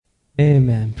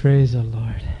Amen. Praise the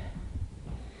Lord.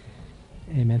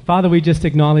 Amen. Father, we just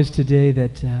acknowledge today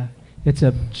that it's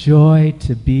a joy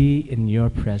to be in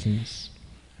your presence.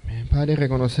 Padre,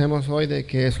 reconocemos hoy de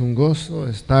que es un gozo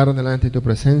estar delante de tu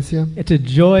presencia. It's a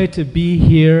joy to be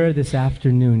here this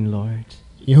afternoon, Lord.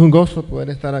 Y es un gozo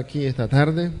poder estar aquí esta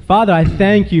tarde. Father, I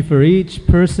thank you for each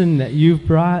person that you've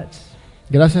brought.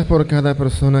 Gracias por cada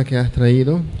persona que has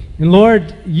traído. And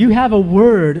Lord, you have a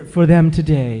word for them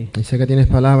today. Y sé que tienes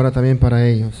palabra también para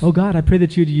ellos. Oh God, I pray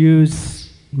that you'd use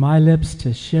my lips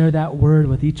to share that word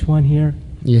with each one here.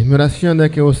 Y es mi oración de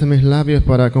que use mis labios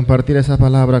para compartir esa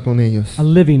palabra con ellos. A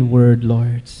living word,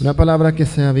 Lord. Una palabra que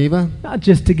sea viva, Not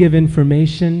just to give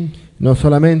information, no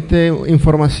solamente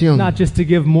información, not just to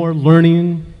give more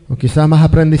learning, o quizás más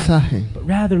aprendizaje. but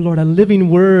rather, Lord, a living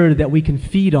word that we can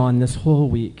feed on this whole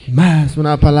week. Más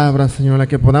una palabra, Señor, la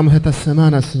que podamos esta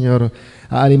semana, Señor,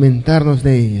 a alimentarnos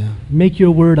de ella. Make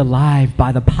your word alive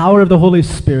by the power of the Holy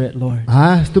Spirit, Lord.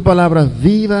 Haz tu palabra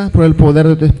viva por el poder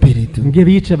de tu Espíritu. And give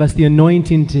each of us the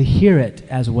anointing to hear it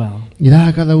as well. Y da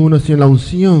a cada uno, Señor, la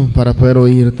unción para poder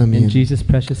oír también. In Jesus'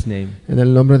 precious name. En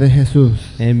el nombre de Jesús.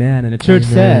 Amen. And the church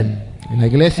said, En la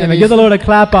iglesia Amen. Give the Lord a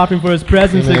clap offering for his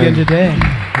presence Amen. again today.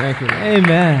 Thank you, Lord.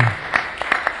 Amen.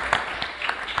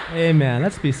 Amen.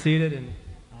 Let's be seated. And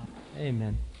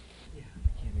amen.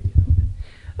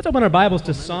 Let's open our Bibles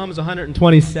to Psalms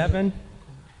 127.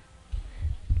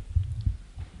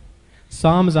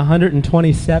 Psalms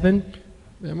 127.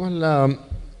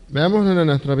 Veamos en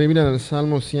nuestra Biblia en el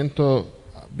Salmo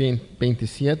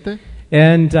 127.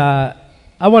 And I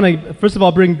want to, first of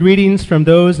all, bring greetings from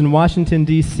those in Washington,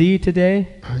 D.C. today.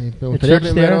 Ay, me The gustaría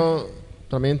church primero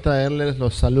también traerles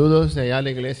los saludos de allá a la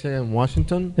iglesia en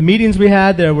Washington. The meetings we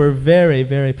had there were very,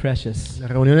 very precious.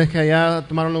 Las reuniones que allá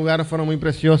tomaron lugar fueron muy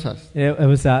preciosas. It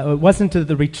wasn't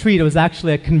the retreat, it was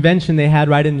actually a convention they had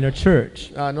right in their church.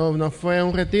 No fue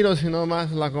un retiro, sino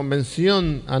más la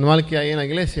convención anual que hay en la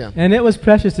iglesia. And it was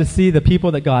precious to see the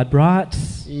people that God brought.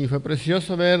 Y fue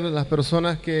precioso ver las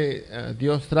personas que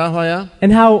Dios trajo allá.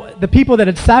 And how the people that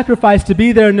had sacrificed to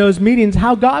be there in those meetings,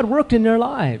 how God worked in their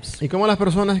lives. Y como las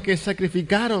personas que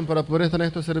sacrificaron para poder estar en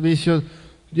estos servicios,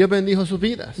 Dios bendijo sus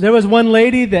vidas. There was one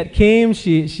lady that came,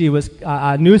 she was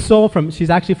a new soul, she's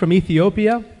actually from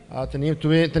Ethiopia.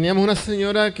 Teníamos una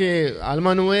señora que,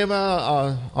 alma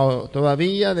nueva,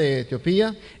 todavía de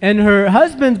Etiopía. And her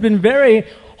husband's been very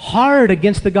hard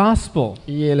against the gospel.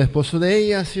 Y el esposo de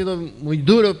ella ha sido muy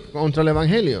duro contra el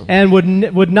evangelio. And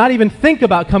would not even think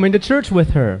about coming to church with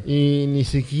her. Y ni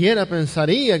siquiera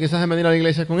pensaría quizás en venir a la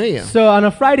iglesia con ella. So on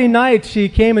a Friday night, she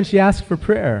came and she asked for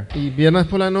prayer. Y viernes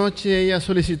por la noche ella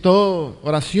solicitó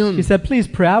oración. She said, please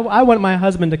pray. I want my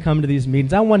husband to come to these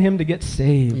meetings. I want him to get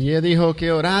saved. Y ella dijo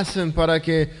que orasen para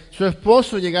que su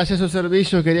esposo llegase a su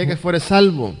servicio, quería que fuera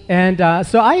salvo. And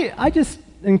so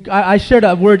I shared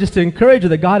a word just to encourage her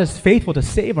that God is faithful to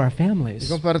save our Y families.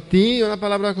 compartí una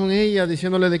palabra con ella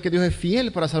diciéndole de que Dios es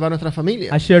fiel para salvar nuestra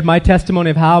familia. I shared my testimony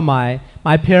of how my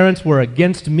parents were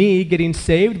against me getting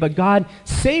saved, but God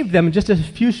saved them just a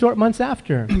few short months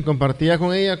after. Compartía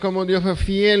con ella cómo Dios fue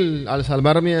fiel al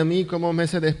salvarme a mí, cómo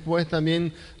meses después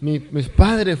también mis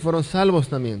padres fueron salvos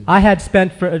también.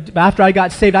 After I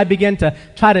got saved, I began to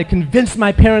try to convince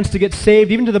my parents to get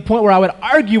saved, even to the point where I would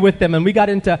argue with them and we got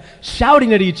into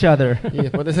shouting at each other. Y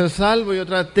después de ser salvo, yo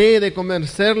traté de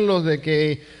convencerlos de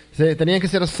que tenían que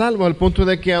ser salvos al punto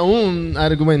de que aún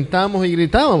argumentamos y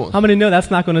gritábamos. How many know that's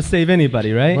not going to save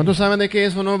anybody, right? ¿Cuántos saben de que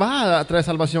eso no va a traer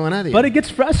salvación a nadie? But it gets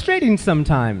frustrating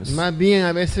sometimes. Más bien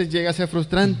a veces llega a ser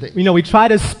frustrante. You know, we try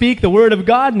to speak the word of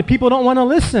God and the people don't want to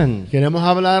listen. Queremos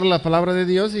hablar la palabra de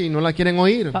Dios y no la quieren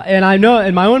oír. And I know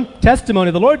in my own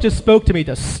testimony, the Lord just spoke to me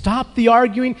to stop the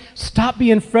arguing, stop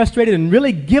being frustrated, and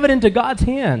really give it into God's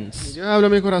hands. Yo hablo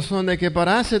en mi corazón de que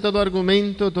parase todo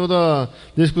argumento, toda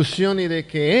discusión y de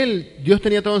que Dios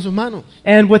tenía todo en sus manos.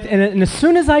 And as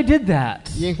soon as I did that,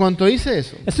 Y en cuanto hice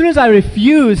eso, as soon as I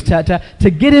refused to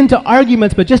get into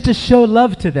arguments, but just to show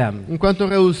love to them, en cuanto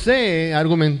rehusé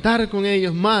argumentar con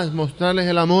ellos más, mostrarles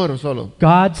el amor solo,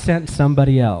 God sent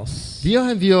somebody else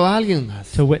Dios envió a alguien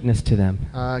más to witness to them.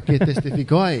 que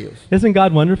testificó a ellos. Isn't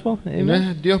God wonderful? ¿No Amen.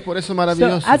 es Dios por eso So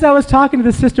maravilloso? as I was talking to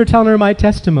the sister, telling her my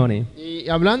testimony, Y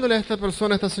hablándole a esta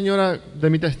persona, a esta señora de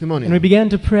mi and we testimonio, began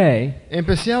to pray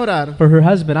empecé a orar for her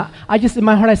husband, I just in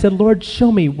my heart I said, Lord,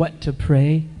 show me what to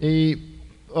pray. y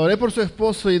oré por su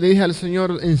esposo y le dije al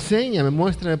Señor, enséñame,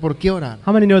 muéstrame por qué orar.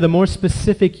 How many know the more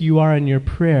specific you are in your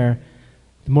prayer,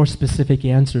 the the more specific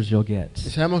answers you'll get. Y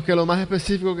sabemos que lo más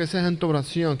específico que seas en tu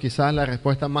oración, quizás la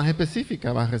respuesta más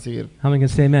específica vas a recibir. How many can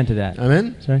say amen to that?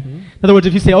 Amén. Sorry? In other words,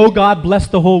 if you say, oh God, bless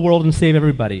the whole world and save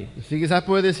everybody. Sí, quizás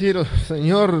puedes decir, "Oh,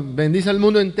 Señor, bendice al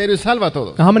mundo entero y salva a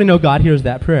todos." Now, how many know God hears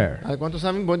that prayer? ¿Cuántos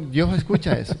saben? Bueno, Dios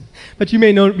escucha eso. But you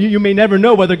may never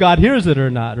know whether God hears it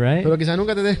or not, right? Pero quizás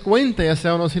nunca te des cuenta, ya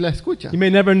sea o no, si la escucha. You may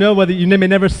never know whether you may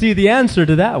never see the answer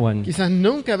to that one. Quizás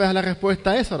nunca veas la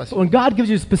respuesta a esa But oración. when God gives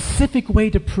you a specific way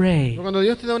to pray, Pero cuando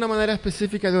Dios te da una manera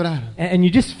específica de orar and you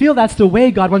just feel that's the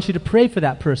way God wants you to pray for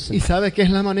that person, y sabes que es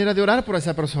la manera de orar por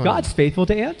esa persona, God's faithful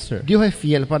to answer. Dios es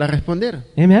fiel para responder.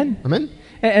 Amen? Amén.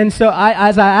 And so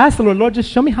as I asked the Lord, just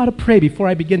show me how to pray before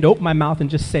I begin to open my mouth and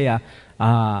just say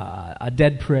a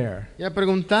dead prayer. Y a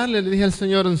preguntarle, le dije al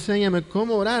Señor, enséñame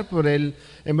cómo orar por él,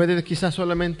 en vez de quizás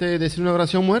solamente decir una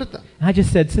oración muerta. I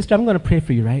just said, sister, I'm going to pray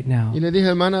for you right now. Y le dije,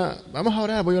 hermana, vamos a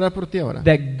orar, voy a orar por ti ahora.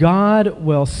 That God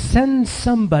will send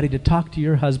somebody to talk to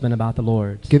your husband about the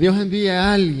Lord. Que Dios envíe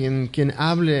a alguien quien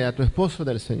hable a tu esposo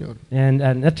del Señor. And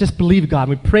let's just believe God.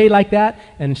 We prayed like that,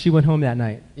 and she went home that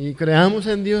night. Y creamos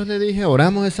en Dios, le dije,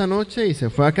 oramos esa noche y se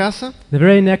fue a casa. The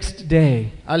very next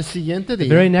day, Al siguiente the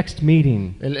very día, next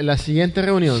meeting, la siguiente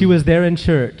reunión, she was there in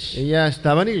church. ella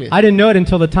estaba en la iglesia. I didn't know it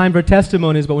until the time for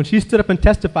testimonies, but when she stood up and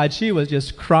testified, she was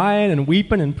just crying and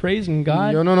weeping and praising Y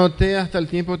God. yo no noté hasta el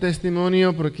tiempo de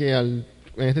testimonio porque en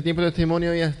este tiempo de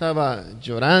testimonio ella estaba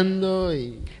llorando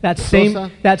y That gozosa.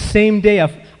 same day,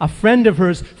 a friend of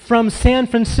hers from San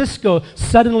Francisco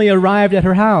suddenly arrived at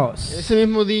her house. Ese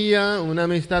mismo día, una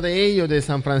amistad de ellos de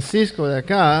San Francisco, de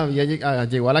acá,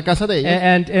 llegó a la casa de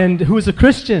ella And who was a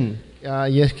Christian.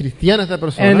 y es cristiana esta And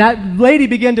persona. that lady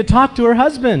began to talk to her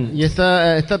husband. Y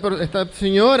esta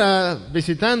señora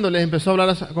visitándoles empezó a hablar,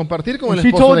 a compartir con el And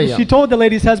esposo de ella. she told the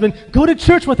lady's husband, go to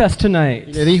church with us Y tonight.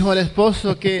 le dijo al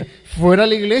esposo que fuera a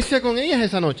la iglesia con ellas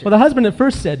esa noche. Well, the husband at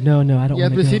first said, no, I don't Y al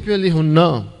want to go. principio él dijo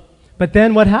no, But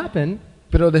then what happened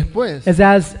pero después, is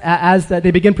as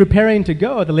they began preparing to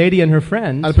go, the lady and her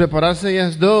friends, al prepararse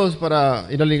ellas dos para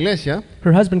ir a la iglesia,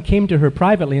 her husband came to her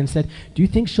privately and said, do you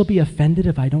think she'll be offended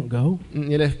if I don't go?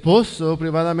 y el esposo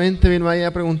privadamente vino ahí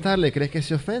a preguntarle, ¿crees que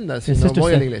se ofenda si And no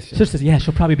voy a la iglesia? sister says, yeah,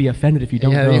 she'll probably be offended if you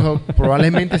don't Ella go. dijo,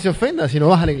 probablemente se ofenda si no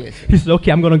vas a la iglesia. He said,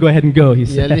 okay, I'm going to go ahead and go, he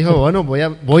Y él said. dijo, bueno, voy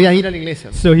a ir a la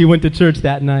iglesia. So he went to church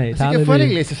that night. Así que fue a la Hallelujah.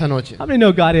 iglesia esa noche. How many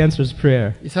know God answers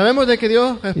prayer? Y sabemos de que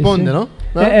Dios You see? responde, ¿no?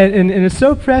 ¿No? And it's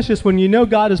so precious when you know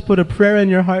God has put a prayer in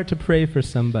your heart to pray for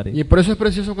somebody. Y por eso es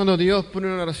precioso cuando Dios pone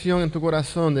una oración en tu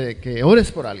corazón de que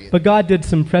ores por alguien. But God did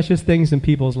some precious things in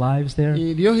people's lives there.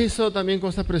 Y Dios hizo también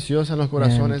cosas preciosas en los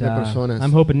corazones And, de personas.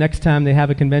 I'm hoping next time they have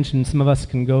a convention, some of us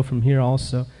can go from here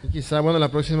also. Y quizá, bueno, la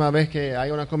próxima vez que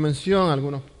haya una convención,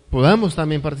 algunos podamos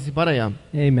también participar allá.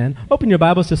 Amen. Open your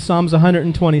Bibles to Psalms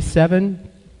 127.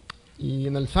 Y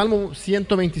en el Salmo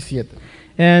 127.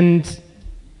 And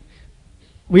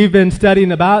we've been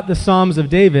studying about the Psalms of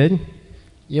David,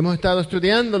 Y hemos estado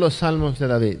estudiando los salmos de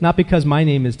David. not because my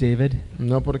name is David.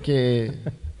 No porque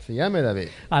se llame David.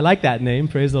 I like that name,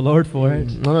 praise the Lord for it.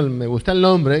 No, me gusta el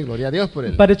nombre, gloria a Dios por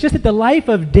él. But it's just that the life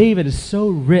of David is so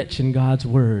rich in God's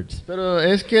words. Pero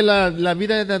es que la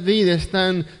vida de David es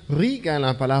tan rica en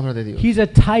la palabra de Dios. He's a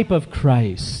type of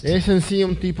Christ. Es en sí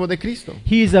un tipo de Cristo.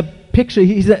 He's a picture,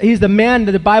 he's the man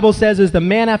that the Bible says is the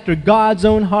man after God's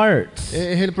own heart.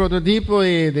 Es el prototipo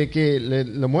de que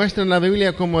lo muestra en la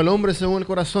Biblia como el hombre según el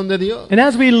corazón de Dios. And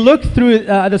as we look through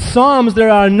the Psalms, there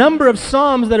are a number of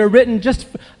Psalms that are written just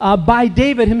by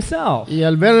David himself. Y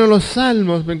al ver en los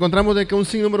salmos, encontramos de que un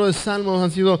sinnúmero de salmos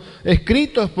han sido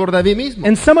escritos por David mismo.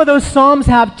 And some of those Psalms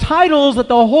have titles that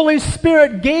the Holy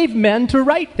Spirit gave men to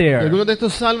write Y there. algunos de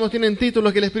estos salmos tienen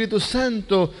títulos que el Espíritu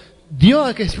Santo dio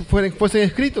a que fuesen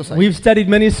escritos ahí. We've studied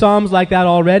many Psalms like that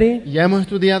already. Ya hemos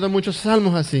estudiado muchos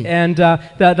salmos así. And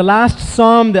the last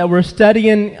Psalm that we're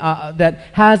studying that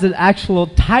has an actual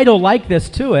title like this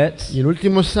to it Y el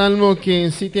último salmo que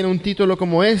en sí tiene un título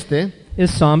como este, is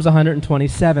Psalms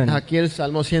 127. aquí el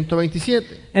Salmo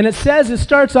 127. And it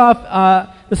starts off,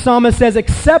 the psalmist says,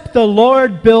 except the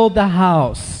Lord build the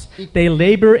house, they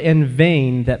labor in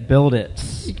vain that build it.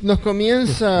 Y nos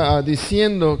comienza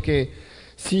diciendo que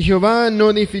si Jehová no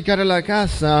edificara la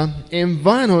casa, en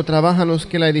vano trabajan los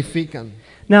que la edifican.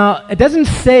 Now, it doesn't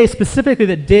say specifically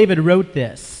that David wrote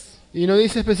this, Y no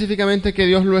dice específicamente que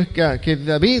que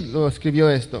David lo escribió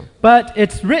esto, but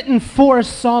it's written for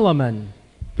Solomon.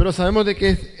 pero sabemos de que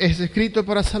es escrito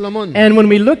para Salomón. And when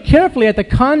we look carefully at the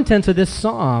contents of this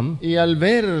psalm, Y al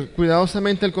ver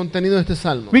cuidadosamente el contenido de este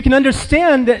salmo, we can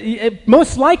understand that it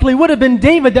most likely would have been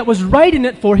David that was writing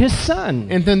it for his son.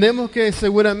 entendemos que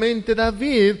seguramente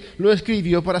David lo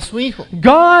escribió para su hijo.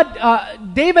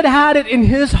 David had it in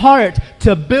his heart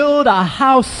to build a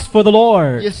house for the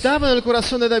Lord. Y estaba en el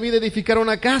corazón de David edificar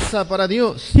una casa para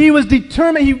Dios. He was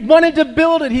determined. He wanted to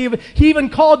build it. He even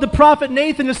called the prophet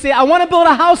Nathan to say, I want to build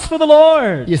a house for the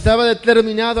Lord. Y estaba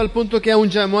determinado al punto que aún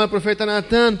llamó al profeta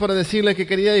Natán para decirle que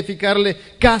quería edificarle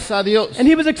casa a Dios. And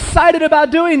he was excited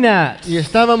about doing that. Y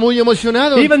estaba muy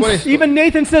emocionado por esto. Even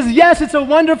Nathan says, yes, it's a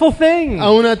wonderful thing.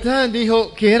 Aún Natán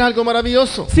dijo que era algo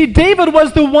maravilloso. See, David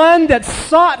was the one that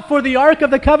sought for the Ark of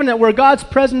the Covenant where God's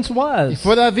presence Y was.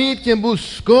 fue David quien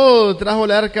buscó, trajo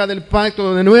el arca del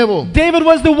pacto de nuevo. David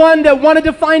was the one that wanted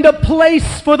to find a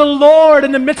place for the Lord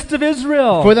in the midst of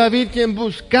Israel. Fue David quien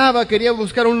quería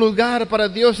buscar un lugar para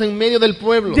Dios en medio del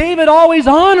pueblo. David always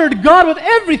honored God with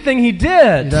everything he Y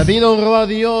did. David honró a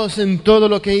Dios en todo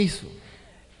lo que hizo.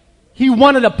 He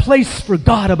wanted a place for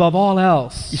God above all Y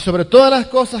else. sobre todas las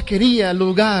cosas quería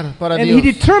lugar para And Dios. he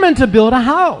determined to build a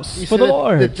house Y for se the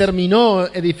Lord. determinó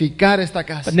edificar esta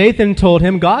casa. But Nathan told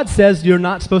him, God says you're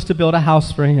not supposed to build a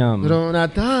house for him. Pero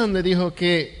Natán le dijo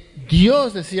que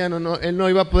Dios decía, él no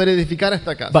iba a poder edificar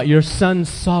esta casa. But your son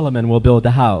Solomon will build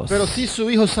the house. Pero sí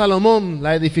su hijo Salomón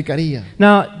la edificaría.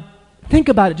 Now, think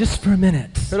about it just for a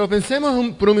minute. Pero pensemos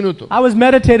por un minuto. I was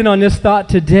meditating on this thought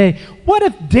today. What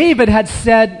if David had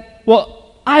said,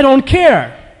 well, I don't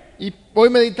care. Y hoy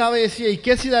meditaba y decía, ¿y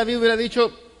qué si David hubiera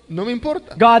dicho, no me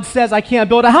importa? God says I can't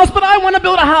build a house, but I want to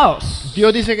build a house.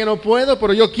 Dios dice que no puedo,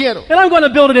 pero yo quiero. And I'm going to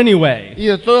build it anyway. Y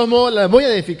de todos modos la voy a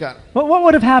edificar. What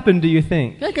would have happened, do you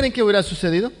think? ¿Qué creen que hubiera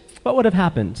sucedido? What would have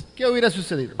happened? ¿Qué hubiera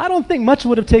sucedido? I don't think much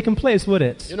would have taken place, would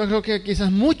it? Yo no creo que quizás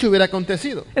mucho hubiera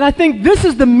acontecido. And I think this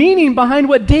is the meaning behind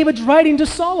what David's writing to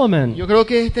Solomon. Yo creo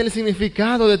que este es el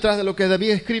significado detrás de lo que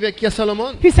David escribe aquí a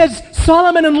Salomón. He says,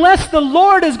 Solomon, unless the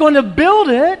Lord is going to build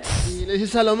it, Y le dice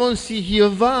Salomón, si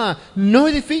Jehová no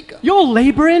edifica, you'll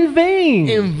labor in vain.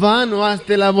 en vano has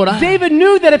de laborar. David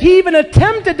knew that if he even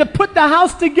attempted to put the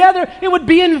house together, it would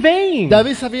be in vain.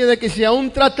 David sabía de que si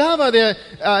aún trataba de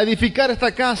edificar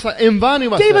esta casa, en vano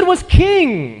iba a ser. David was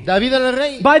king. David era el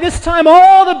rey. By this time,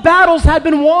 all the battles had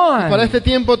been Para won. este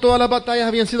tiempo todas las batallas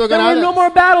habían sido There were ganadas. no more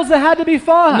battles that had to be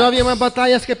No había fought. más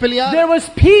batallas que pelear. There was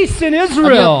peace in Había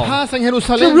Israel. paz en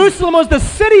Jerusalén. Jerusalem was the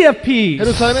city of peace.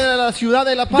 Jerusalén era la ciudad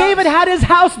de la paz. David had his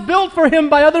house built for him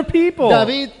by other people.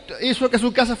 David hizo que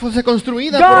su casa fuese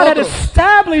construida God por had otros.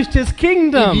 established his Y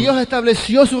kingdom. Dios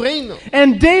estableció su reino.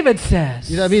 And David Y says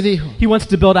David dijo he wants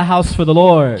to build a house for the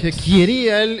Lord. que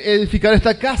quería él edificar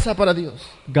esta casa para Dios.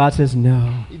 God says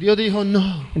no. Y Dios dijo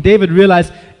no. And David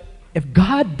realized, if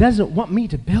God doesn't want me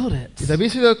to build Y it, David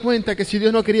se dio cuenta que si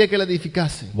Dios no quería que la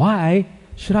edificase, why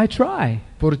should I try?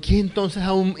 ¿por qué entonces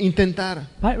aún intentar?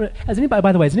 Has anybody,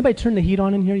 by the way, has anybody turned the heat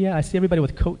on in here yet? I see everybody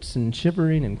with coats and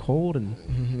shivering and cold. And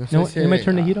No No, sé si anybody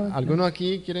turn the heat on? ¿alguno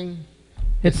aquí quieren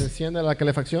que se it's encienda la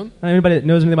calefacción? anybody that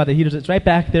knows anything about the heaters. It's right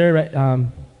back there. Right,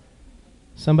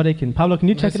 somebody can. Pablo, can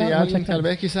you No check sé it si out? I'll alguien check it tal out.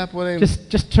 vez quizás pueden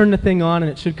Just turn the thing on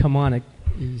and it should come on.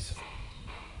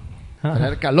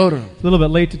 traer calor. It's a little bit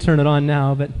late to turn it on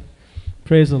now, but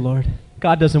praise the Lord.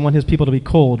 God doesn't want his people to be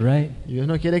cold, right? Y Dios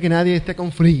no quiere que nadie esté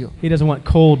con frío. He doesn't want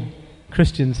cold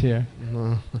Christians here. No,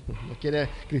 no quiere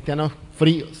cristianos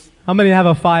fríos. How many have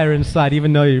a fire inside,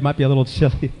 even though you might be a little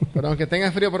chilly? Pero aunque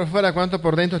tenga frío por fuera, ¿cuántos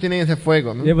por dentro tienen ese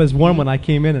fuego? ¿No? It was warm when I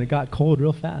came in and it got cold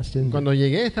real fast, didn't it? Cuando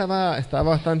llegué estaba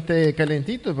bastante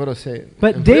calentito, pero se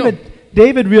But enfrió.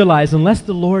 David realized unless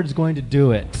the Lord's going to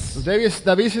do it, David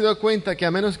se dio cuenta que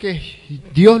a menos que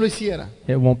Dios lo hiciera,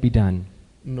 it won't be done.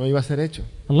 no iba a ser hecho.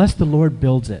 Unless the Lord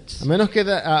builds it, A menos que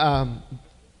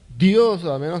Dios,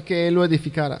 a menos que Él lo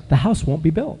edificara, the house won't be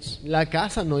built. la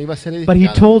casa no iba a ser But he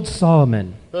edificada. told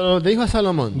Solomon, Pero dijo a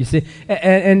Salomón, you see,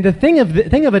 and the thing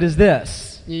of it is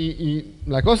this: y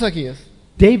la cosa aquí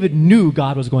David knew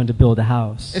God was going to build a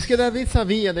house, es que David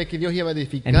sabía de que Dios iba a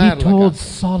edificar and he la told casa.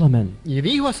 Solomon, Y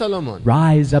dijo a Salomón,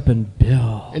 "Rise up and él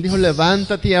build." dijo,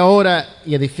 levántate ahora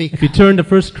y edifica. If you turn to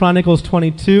 1 Chronicles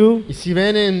 22, Y si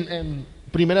ven en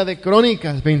Primera de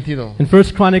Crónicas 22, in 1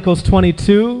 Chronicles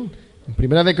 22, en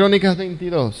Primera de Crónicas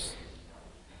 22,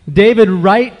 David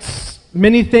writes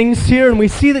many things here, and we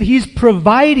see that he's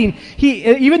providing.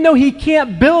 Even though he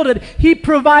can't build it, he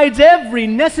provides every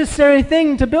necessary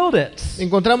thing to build it.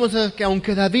 encontramos que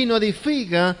aunque David no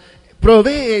edifica,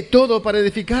 provee todo para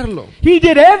edificarlo. He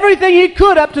did everything he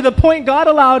could up to the point God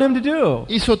allowed him to do.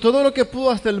 Hizo todo lo que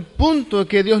pudo hasta el punto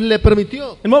que Dios le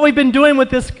permitió. And what we've been doing with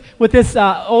this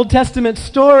Old Testament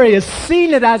story is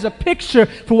seeing it as a picture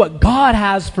for what God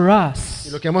has for Y us.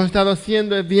 lo que hemos estado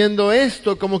haciendo es viendo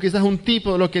esto como quizás un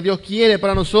tipo de lo que Dios quiere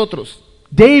para nosotros.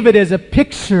 David is a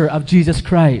picture of Jesus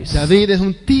Christ. David es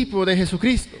un tipo de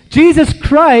Jesucristo. Jesus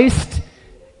Christ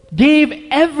gave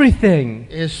everything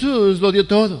Jesús lo dio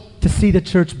todo to see the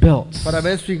church built. para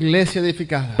ver su iglesia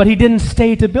edificada. But he didn't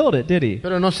stay to build it, did he?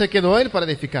 Pero no se quedó él para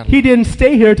edificarla. He didn't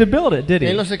stay here to build it, did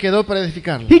Él he? no se quedó para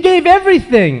edificarla. He gave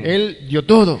everything. Él dio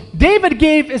todo. David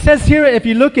gave, it says here, if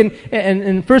you look in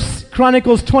 1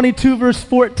 Chronicles 22, verse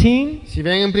 14, Si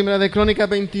ven en Primera de Crónicas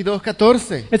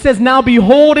 22:14, it says, "Now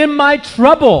behold, in my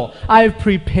trouble I've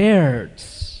prepared."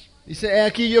 dice, he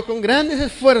aquí yo con grandes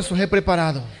esfuerzos he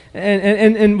preparado.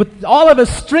 And with all of his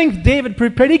strength, David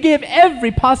prepared. He gave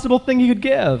every possible thing he could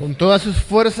give. Con todas sus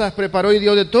fuerzas preparó y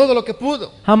dio de todo lo que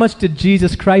pudo. How much did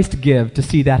Jesus Christ give to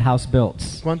see that house built?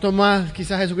 ¿Cuánto más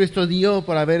quizás Jesucristo dio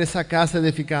para ver esa casa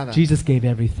edificada? Jesus gave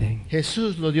everything.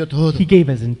 Jesús lo dio todo. He gave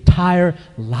his entire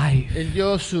life. Él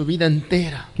dio su vida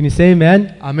entera. Can you say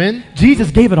amen? Amén.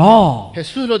 Jesus gave it all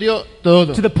Jesús lo dio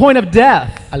todo. to the point of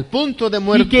death. Al punto de He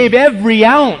muerte. gave every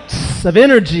ounce of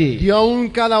energy, Dio aún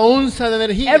cada onza de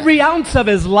energía. every ounce of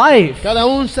his life Cada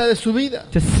onza de su vida.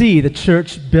 to see the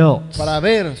church built. Para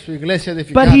ver su iglesia But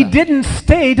edificada. he didn't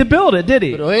stay to build it, did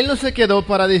he? Pero él no se quedó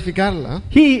para edificarla.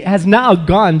 He has now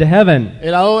gone to heaven,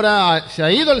 Él ahora se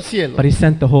ha ido al cielo. but he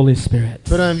sent the Holy Spirit.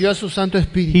 Pero envió a su Santo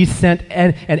Espíritu. He sent,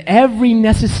 and every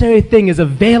necessary thing is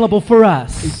available for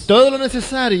us Todo lo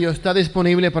necesario está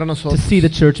disponible para to nosotros. see the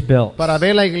church built. Para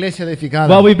ver la iglesia edificada.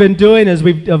 What we've been doing is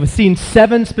we've seen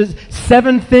seven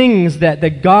things that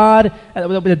God,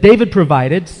 that David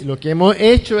provided. Y lo que hemos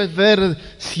hecho es ver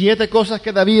 7 cosas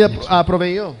que David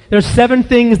proveyó. There's 7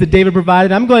 things that David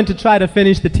provided. I'm going to try to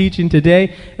finish the teaching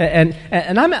today, and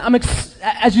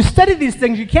as you study these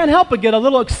things, you can't help but get a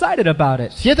little excited about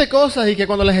it. 7 cosas y que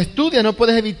cuando las estudias no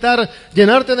puedes evitar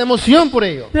llenarte de emoción por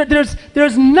ello.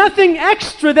 There's nothing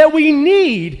extra that we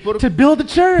need to build the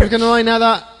church. Porque no hay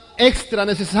nada extra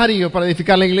necesario para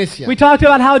edificar la iglesia. We talked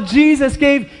about how Jesus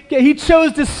he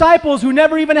chose disciples who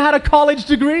never even had a college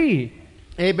degree.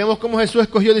 Vemos cómo Jesús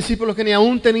escogió discípulos que ni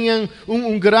aún tenían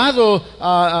un grado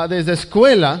desde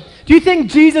escuela. Do you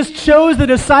think Jesus chose the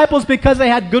disciples because they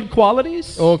had good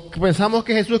qualities? ¿O pensamos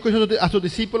que Jesús escogió a sus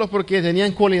discípulos porque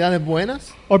tenían cualidades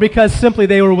buenas? Or because simply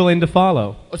they were willing to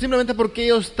follow? ¿O simplemente porque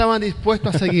ellos estaban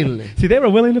dispuestos a seguirle? See, they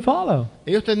were willing to follow.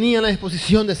 Ellos tenían la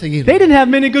disposición de They seguirle. didn't have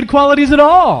many good qualities at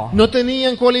all. No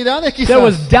tenían cualidades There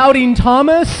was quizás. doubting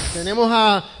Thomas. Tenemos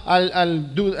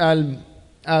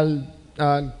al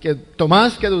que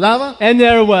Tomás que dudaba. And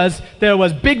there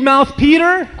was Big Mouth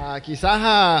Peter, Quizás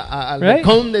al Right.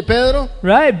 conde Pedro.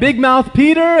 right? Big Mouth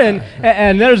Peter,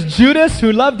 and there's Judas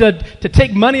who loved to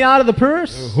take money out of the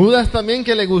purse. Judas también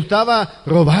que le gustaba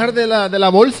robar de la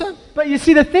bolsa. But you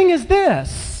see, the thing is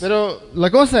this: Pero la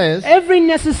cosa es every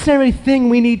necessary thing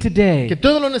we need today que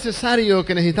todo lo necesario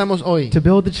que necesitamos hoy to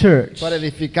build the church para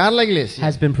edificar la iglesia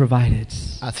has been provided.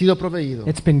 ha sido proveído,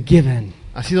 It's been given.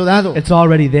 ha sido dado, It's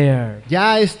already there.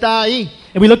 ya está ahí.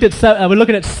 And we're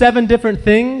looking at 7 different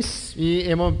things. Y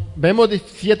vemos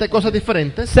 7 cosas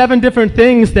diferentes. 7 different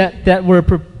things that were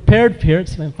prepared here.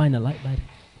 Let's see if I can find a light.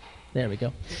 There we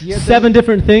go. 7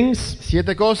 different things.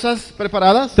 7 cosas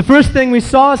preparadas. The first thing we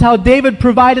saw is how David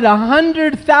provided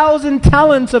 100,000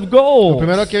 talents of Lo gold.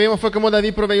 primero que vimos fue cómo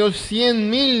David proveyó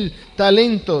 100,000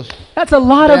 talentos. That's a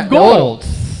lot of de oro. gold.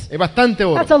 Es bastante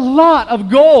oro. That's a lot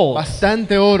of gold.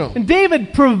 Bastante oro. And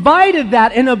David provided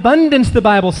that in abundance, the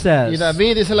Bible Y says.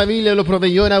 David, dice la Biblia, lo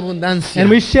proveyó en abundancia. And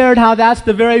we shared how that's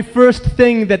the very first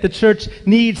thing that the church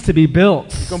needs to be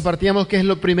built. Compartíamos que es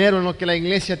lo primero en lo que la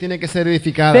iglesia tiene que ser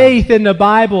edificada. Faith in the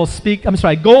Bible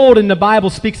gold in the Bible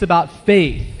speaks about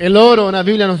faith. El oro en la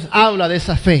Biblia nos habla de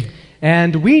esa fe.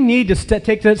 And we need to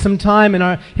take some time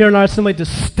here in our assembly to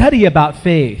study about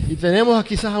faith. Y tenemos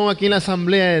quizás aún aquí en la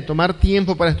asamblea de tomar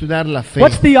tiempo para estudiar la fe.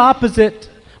 What's the opposite?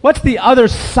 What's the other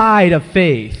side of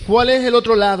faith? ¿Cuál es el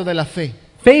otro lado de la fe?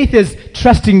 Faith is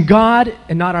trusting God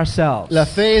and not ourselves. La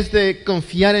fe es de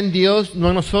confiar en Dios, no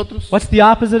en nosotros. What's the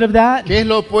opposite of that? ¿Qué es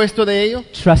lo opuesto de ello?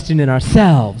 Trusting in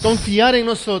ourselves Confiar en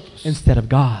nosotros instead of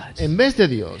God. en vez de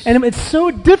Dios. And it's so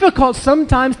difficult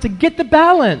sometimes to get the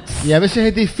balance. Y a veces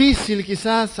es difícil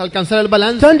quizás alcanzar el To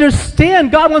balance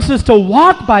understand God wants us to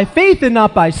walk by faith and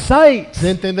not by sight.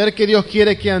 de entender que Dios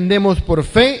quiere que andemos por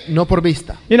fe, no por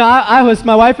vista. You know,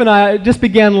 my wife and I just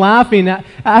began laughing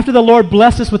after the Lord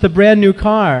blessed us with a brand new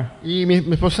car. Y mi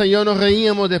esposa y yo nos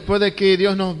reíamos después de que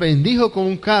Dios nos bendijo con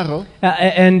un carro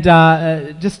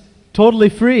Just totally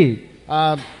free.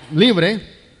 libre.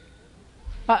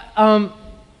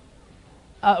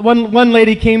 One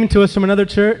lady came to us from another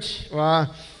church,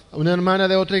 Una hermana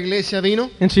de otra iglesia vino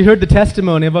and she heard the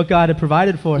testimony of what God had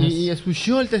provided for us. y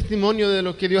escuchó el testimonio de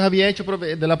lo que Dios había hecho,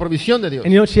 de la provisión de Dios.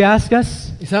 And you know what she asked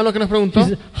us? ¿Y saben lo que nos He preguntó?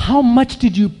 said, how much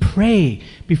did you pray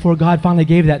before God finally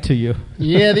gave that to you?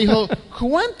 Y ella dijo,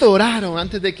 ¿cuánto oraron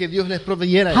antes de que Dios les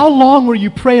proveyera How eso? long were you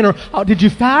praying, or how, did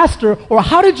you fast, or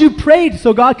how did you pray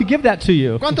so God could give that to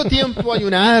you? ¿Cuánto tiempo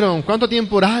ayunaron? ¿Cuánto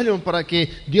tiempo oraron para que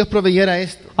Dios proveyera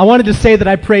esto? I wanted to say that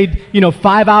I prayed,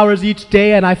 5 hours each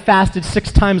day and I fasted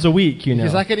 6 times a week,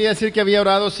 Quizás quería decir que había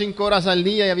orado 5 horas al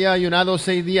día y había ayunado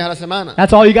 6 días a la semana.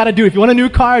 That's all you got to do. If you want a new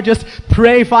car, just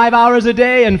pray 5 hours a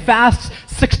day and fast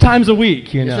 6 times a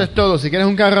week, Eso es todo. Si quieres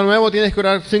un carro nuevo, tienes que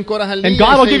orar 5 horas al día And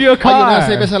God will y give you a car. ayunar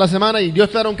 6 veces a la semana y Dios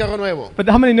te dará un carro nuevo. But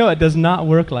how many know it does not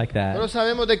work like Pero that?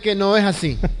 sabemos de que no es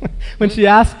así. When she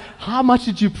asked, how much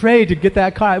did you pray to get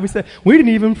that car? We said, we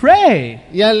didn't even pray.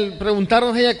 Y al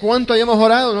preguntarnos ella cuánto habíamos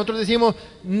orado, nosotros decimos,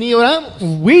 ni oramos,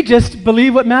 We just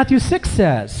believe what Matthew 6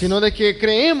 says. sino de que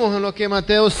creemos en lo que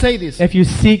Mateo 6 dice. If you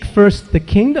seek first the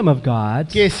kingdom of God,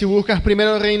 Que si buscas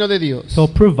primero el reino de Dios, He'll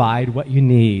provide what you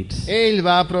need. Él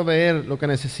va a proveer lo que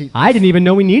necesitas. I didn't even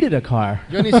know we needed a car.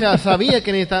 Yo ni sabía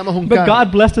que necesitábamos un But carro.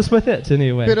 God blessed us with it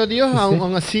anyway. Pero Dios You see?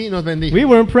 aún así nos bendijo. We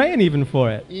weren't praying even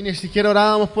for it. Y ni siquiera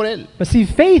orábamos por Él. But see,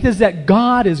 faith is that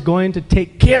God is going to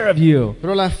take care of you.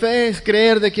 Pero la fe es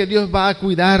creer de que Dios va a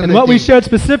cuidar And de what we ti. shared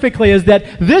specifically is that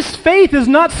this faith is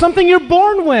not something you're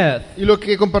born with. Y lo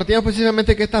que compartíamos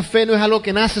precisamente que esta fe no es algo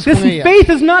que naces This con ella. faith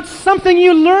is not something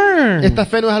you learn. Esta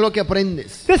fe no es algo que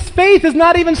aprendes. This faith is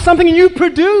not even something you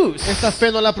produce. Esta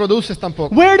fe no la produces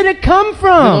tampoco. Where did it come ¿De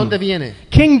from? dónde viene?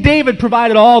 King David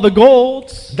provided all the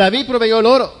golds. David proveyó el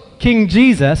oro King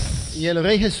Jesus y el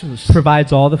rey Jesús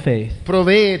provides all the faith.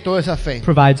 provee toda esa fe.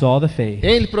 Provides all the faith.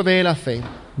 Él provee la fe.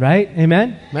 Right?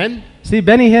 Amen? ¿Ven? See,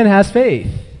 Benny Hinn has faith.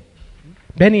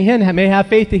 Benny Hinn may have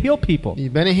faith to heal people. Y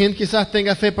Benny Hinn quizás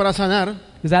tenga fe para sanar.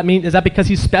 Is that because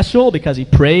he's special, because he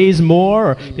prays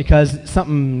more, or because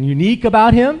something unique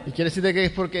about him? ¿Y quiere decir de que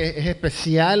es porque es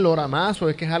especial, ora más, o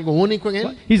es que es algo único en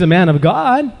él? He's a man of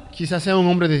God, Quizás sea un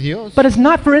hombre de Dios. but it's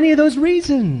not for any of those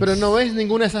reasons. Pero no es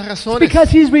ninguna de esas It's razones, because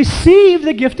he's received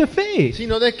the gift of faith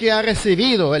sino de que ha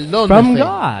recibido el don from de fe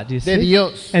God, you de see?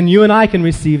 Dios. And you and I can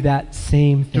receive that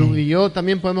same Tú y thing. yo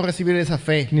también podemos recibir esa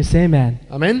fe. Can you say amen?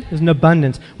 Amén. There's an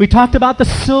abundance. We talked about the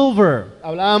silver.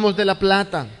 Hablábamos de la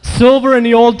plata. Silver in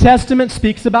the Old Testament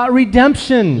speaks about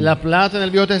redemption. La plata en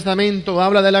el Viejo Testamento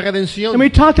habla de la redención. And we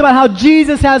talked about how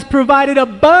Jesus has provided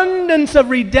abundance of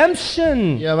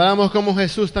redemption, Y hablamos como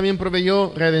Jesús también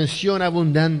proveyó redención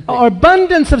abundante. or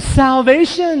abundance of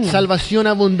salvation. Salvación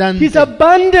abundante. He's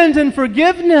abundant in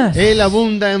forgiveness. Él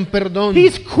abunda en perdón.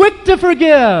 He's quick to Él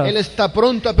forgive. está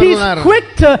pronto a He's perdonar.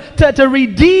 quick to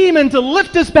redeem and to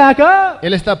lift us back up.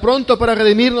 Él está pronto para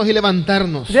redimirnos y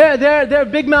levantarnos. There,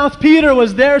 Big Mouth Peter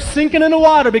was there sinking in the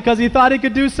water because he thought he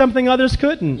could do something others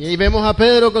couldn't. Y ahí vemos a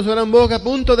Pedro con su gran boca a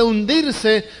punto de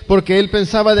hundirse porque él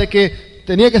pensaba de que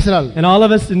tenía que hacer algo. And all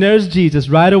of us, and there's Jesus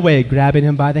right away grabbing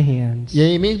him by the hands. Y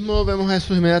ahí mismo vemos a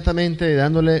Jesús inmediatamente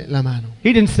dándole la mano.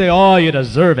 He didn't say, oh, you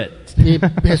deserve it. Y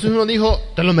Jesús no dijo,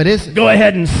 te lo mereces, Go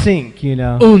ahead and sink,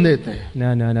 húndete.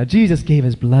 No. Jesus gave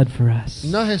his blood for us.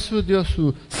 No, Jesús dio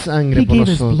su sangre He por gave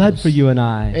his blood nosotros. for you and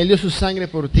I. Él dio su sangre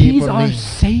por ti y He's por our mí. Es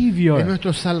Savior.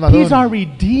 nuestro Salvador. He's our Es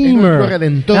Redeemer. nuestro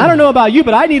Redentor. And I don't know about you,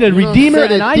 but I need a Yo no Redeemer sé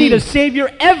de and I ti, need a Savior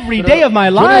every Pero day of my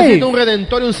yo life. necesito un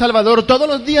Redentor y un Salvador todos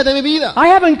los días de mi vida. I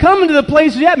haven't come to the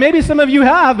place yet, maybe some of you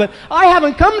have, but I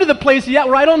haven't come to the place yet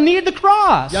where I don't need the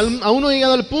cross. Y aún no he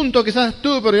llegado al punto, quizás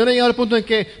tú, pero yo no he llegado al punto en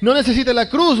que no necesite la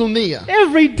cruz un día.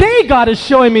 Every day God is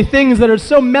showing me things that are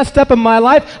so messed up in my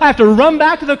life. I have to run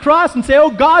back to the cross and say, oh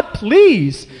God,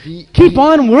 please, keep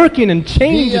on working and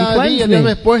change and Día a cleanse día Dios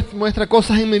me. me muestra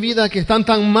cosas en mi vida que están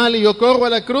tan mal y yo corro a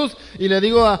la cruz y le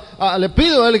digo le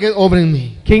pido a él que obre en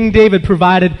mí. King David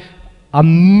provided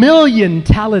 1,000,000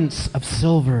 talents of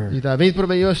silver. Y David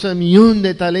proveyó ese millón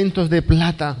de talentos de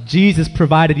plata. Jesus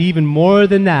provided even more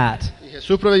than that Y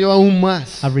Jesús proveyó aún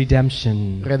más of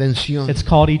redemption. redención, It's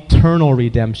called eternal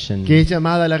redemption. que es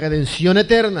llamada la redención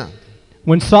eterna.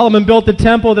 When Solomon built the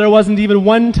temple, there wasn't even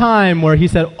one time where he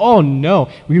said, oh no,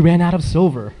 we ran out of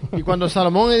silver. Y cuando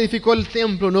Salomón edificó el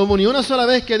templo, no hubo ni una sola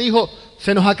vez que dijo,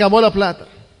 se nos acabó la plata.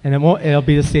 And it'll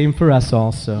be the same for us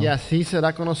also. Y así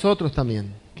será con nosotros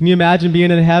también. Can you imagine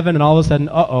being in heaven and all of a sudden,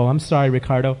 uh-oh, I'm sorry,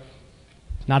 Ricardo,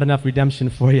 not enough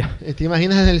redemption for you. Te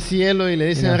imaginas en el cielo y le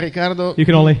dicen Yeah. a Ricardo, You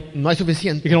can only no hay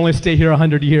suficiente. you can only stay here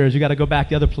 100 years. You got to go back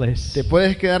the other place. Te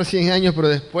puedes quedar 100 años, pero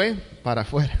después para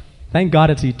afuera. Thank God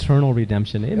it's eternal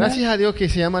redemption. Amen. Gracias a Dios que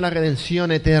se llama la redención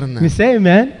eterna. You say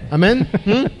amen? Amén.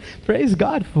 ¿Mm? Praise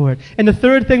God for it. And the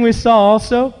third thing we saw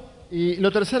also Y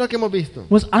lo tercero que hemos visto,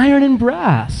 was iron and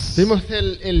brass. vimos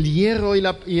el hierro y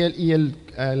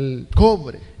el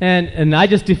cobre. And I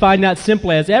just define that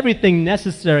simply as everything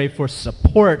necessary for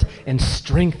support and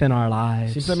strength in our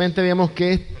lives. Simplemente vemos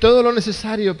que es todo lo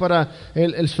necesario para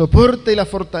el soporte y la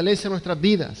fortaleza de nuestras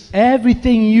vidas.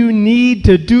 Everything you need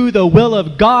to do the will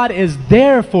of God is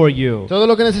there for you. Todo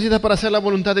lo que necesitas para hacer la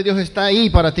voluntad de Dios está ahí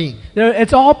para ti,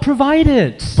 It's all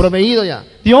provided. proveído ya.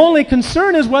 The only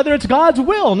concern is whether it's God's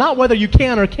will, not whether you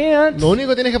can or can't. Lo único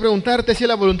que tienes que preguntarte si es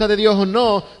la voluntad de Dios o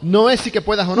no, no es si que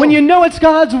puedas o no. When you know it's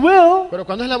God's will, Pero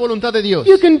cuando es la voluntad de Dios,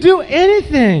 you can do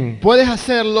anything, puedes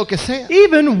hacer lo que sea,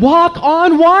 even walk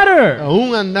on water.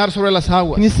 aún andar sobre las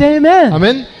aguas. Can you say amen?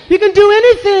 Amén. You can do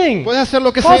anything. Puedes hacer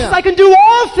lo que Paul says, sea. I can do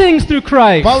all things through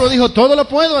Christ, Pablo dijo, todo lo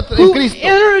puedo en who Cristo,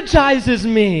 energizes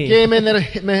me. que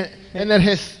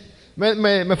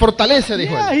me fortalece,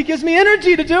 dijo Yeah, él. he gives me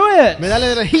energy to do it. Me da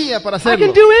la energía para I can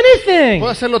hacerlo. do anything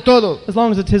Puedo hacerlo todo, as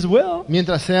long as it's His will.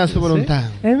 mientras sea su voluntad.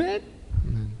 Amen.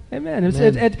 Amen. It's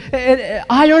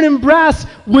iron and brass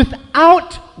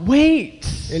without weight.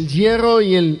 El hierro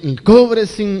y el cobre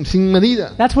sin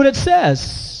medida. That's what it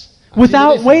says. Así lo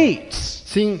Without dice. weight.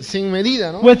 Sin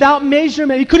medida, ¿no? Without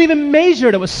measurement. You couldn't even measure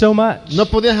it. It was so much. No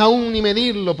podías aún ni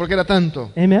medirlo porque era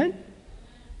tanto. Amen.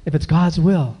 If it's God's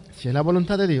will, Si es la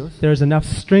voluntad de Dios, there's enough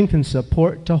strength and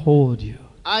support to hold you.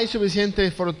 hay suficiente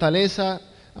fortaleza,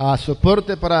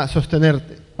 soporte para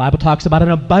sostenerte. Bible talks about an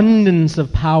abundance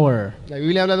of power. La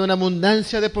Biblia habla de una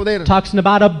abundancia de poder, Talks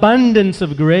about abundance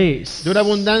of grace. de una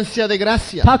abundancia de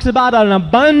gracia, Talks about an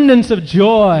abundance of de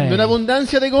una joy.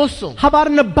 abundancia de gozo. How about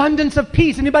an abundance of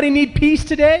peace? Anybody need peace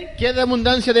today? ¿Qué de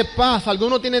abundancia de paz?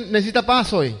 ¿Alguno necesita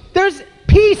paz hoy? There's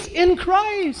peace in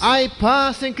Christ. Hay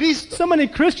paz en Cristo. So many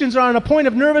Christians are on a point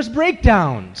of nervous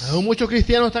breakdowns. Aún muchos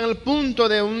cristianos están al punto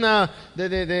de un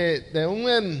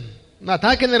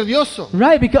ataque nervioso.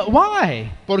 Right? Because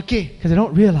why? ¿Por qué? Because they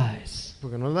don't realize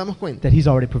Porque no nos damos cuenta that He's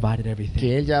already provided everything.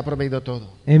 que Él ya ha proveído todo.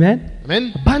 Amen?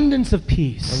 Amén. Abundance of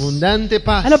peace. Abundante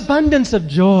paz An abundance of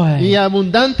joy. y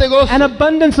abundante gozo An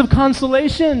abundance of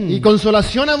consolation. y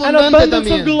consolación An abundante abundance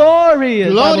of también. glory. as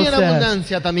Gloria Bible en says.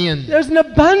 abundancia también. There's an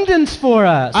abundance for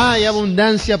us. Hay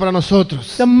abundancia para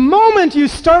nosotros. The moment you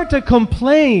start to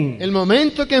complain, El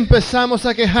momento que empezamos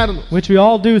a quejarnos, which we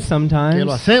all do que lo sometimes,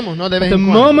 hacemos, ¿no? De vez the en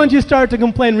cuando. moment you start to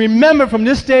complain, remember from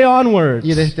this day onwards,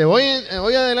 Y desde hoy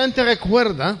adelante recuerda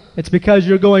it's because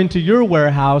you're going to your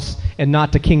warehouse and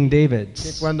not to King que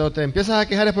David's cuando te empiezas a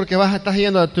quejar es porque estás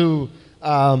yendo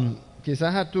a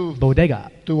quizás a tu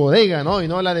bodega. bodega, ¿no? Y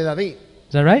no a la de David.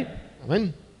 Is that right?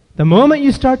 Amén. The moment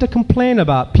you start to complain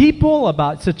about people,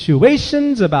 about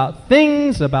situations, about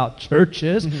things, about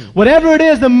churches, whatever it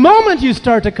is, the moment you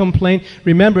start to complain,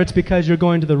 remember it's because you're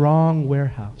going to the wrong El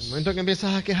warehouse. momento que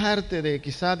empiezas a quejarte de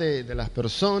quizás de las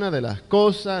personas, de las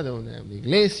cosas, de una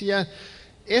iglesia,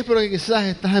 es porque quizás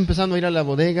estás empezando a ir a la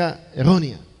bodega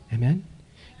errónea. Amen?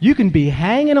 You can be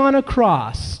hanging on a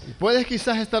cross Y puedes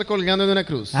quizás estar colgando de una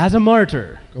cruz as a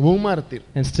martyr como un mártir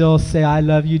and still say, I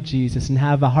love you, Jesus, and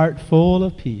have a heart full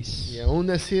of y peace. aún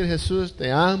decir, Jesús,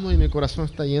 te amo y mi corazón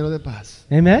está lleno de paz.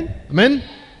 Amen? Amén.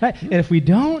 Right? And if we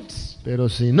don't, Pero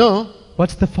si no,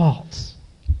 what's the fault?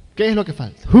 ¿qué es lo que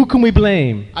falta? Who can we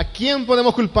blame? ¿A quién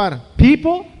podemos culpar?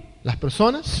 People? ¿Las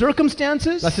personas?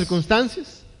 Circumstances? ¿Las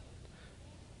circunstancias?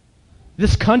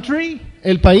 This country?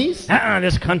 ¿El país?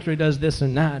 This country does this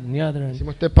and that and the other, and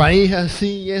Decimos, este país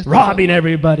así y esto, robbing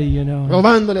everybody, you know.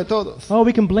 robándole a todos. Oh,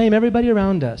 we can blame everybody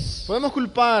around us. Podemos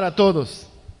culpar a todos,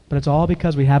 But it's all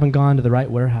because we haven't gone to the right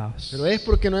warehouse. pero es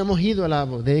porque no hemos ido a la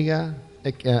bodega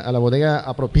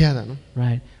apropiada, ¿no?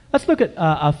 Right. Let's look at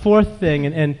a fourth thing,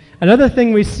 and another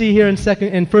thing we see here in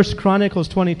 1 Chronicles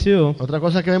 22 Otra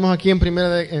cosa que vemos aquí en Primera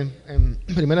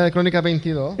de Crónicas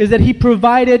 22 is that He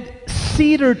provided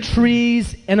cedar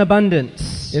trees in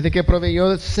abundance. es de que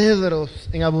proveyó cedros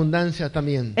en abundancia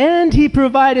también. And He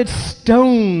provided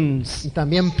stones. Y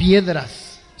también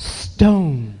piedras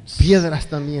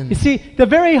también. You see, the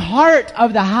very heart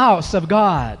of the house of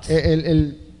God,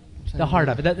 the heart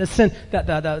of it,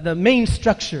 the main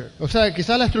structure. O sea,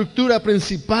 quizás la estructura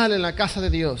principal en la casa de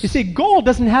Dios. You see, gold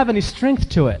doesn't have any strength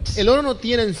to it. El oro no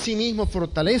tiene en sí mismo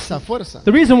fortaleza, fuerza.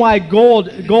 The reason why gold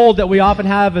that we often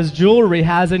have as jewelry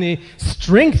has any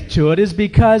strength to it is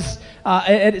because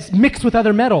it's mixed with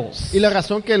other metals. Y la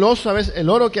razón que el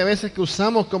oro que a veces que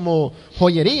usamos como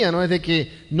joyería, ¿no? Es de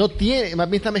que no tiene, más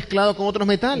bien está mezclado con otros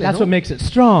metales, That's ¿no? what makes it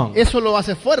strong. Eso lo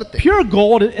hace fuerte. Pure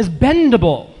gold is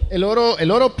bendable. El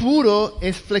oro puro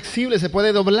es flexible, se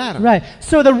puede doblar. Right.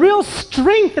 So the real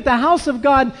strength that the house of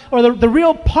God, or the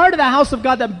real part of the house of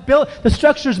God that the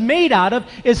structure is made out of,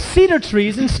 is cedar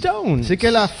trees and stones. Así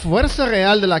que la fuerza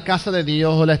real de la casa de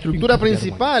Dios, o la estructura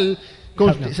principal,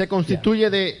 se constituye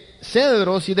de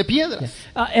cedros y de piedras.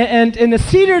 And in the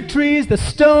cedar trees, the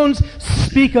stones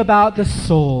speak about the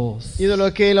souls. Y de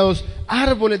lo que los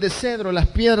árboles de cedro, las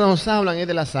piedras nos hablan es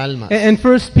de las almas. In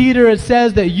 1 Peter it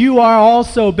says that you are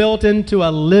also built into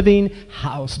a living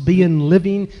house, being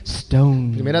living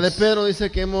stones. Primera de Pedro dice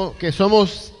que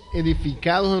somos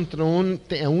edificados entre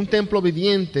un templo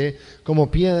viviente como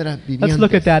piedras vivientes. Let's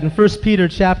look at that in 1 Peter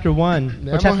chapter 1,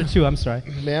 or chapter 2, I'm sorry.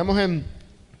 Leamos en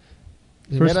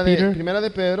Primera Primera de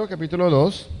Pedro, capítulo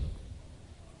 2.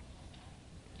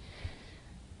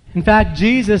 In fact,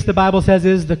 Jesus, the Bible says,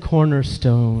 is the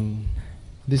cornerstone.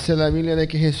 Dice la Biblia de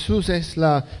que Jesús es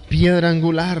la piedra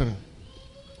angular.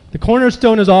 The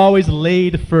cornerstone is always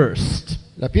laid first.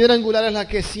 La piedra angular es la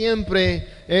que siempre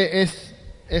es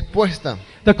puesta.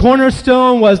 The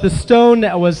cornerstone was the stone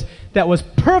that was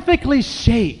perfectly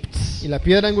shaped. Y la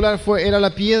piedra angular era la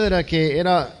piedra que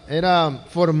era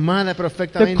formada The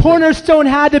perfectamente. cornerstone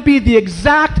had to be the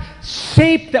exact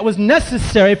shape that was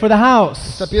necessary for the house.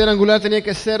 Esta piedra angular tenía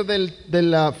que ser de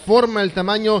la forma, el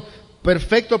tamaño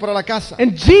perfecto para la casa.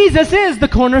 And Jesus is the Y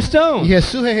cornerstone.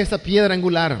 Jesús es esa piedra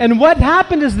angular. And what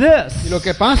happened is Y this. lo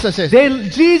que pasa es esto,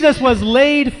 Jesus was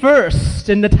laid first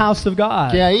in the house of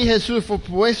God. que ahí Jesús fue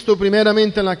puesto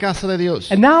primeramente en la casa de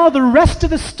Dios. And now the rest of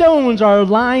the stones are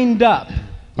lined up,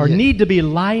 or Yeah. need to be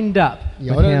lined up Y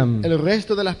with ahora him. el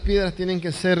resto de las piedras tienen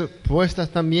que ser puestas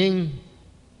también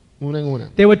una en una.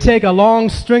 They would take a long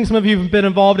string. Some of you have been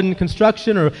involved in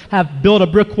construction or have built a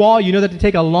brick wall. You know that they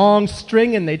take a long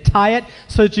string and they tie it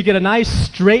so that you get a nice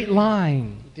straight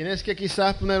line. Tienes que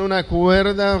quizás poner una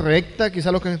cuerda recta,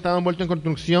 quizás los que estaban envueltos en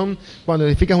construcción, cuando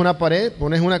edificas una pared,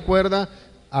 pones una cuerda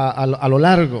a lo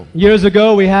largo. Years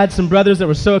ago, we had some brothers that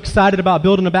were so excited about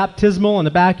building a baptismal in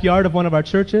the backyard of one of our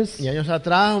churches. Y años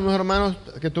atrás, unos hermanos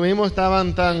que tuvimos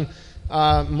estaban tan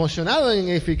emocionados en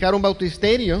edificar un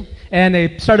bautisterio And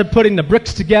they started putting the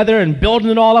bricks together and building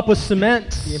it all up with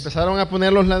cement. y empezaron a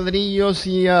poner los ladrillos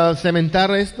y a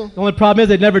cementar esto. The only problem is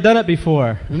they'd never done it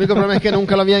before. El único problema es que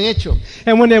nunca lo habían hecho.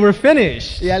 And when they were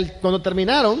finished, Y cuando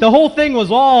terminaron, the whole thing was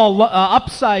all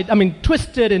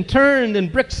twisted and turned,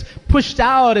 and bricks pushed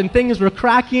out, and things were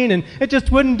cracking, and it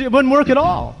wouldn't work at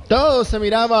all. todo se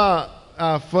miraba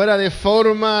fuera de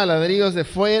forma, ladrillos de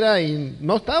fuera y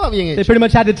no estaba bien They hecho. pretty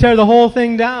much had to tear the whole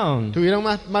thing down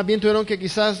Más bien tuvieron que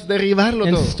quizás derribarlo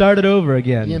and todo start it over y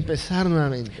again. empezar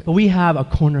nuevamente. But we have a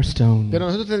cornerstone. Pero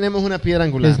nosotros tenemos una piedra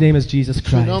angular. His name is Jesus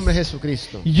Su nombre es Christ.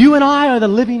 Jesucristo. You and I are the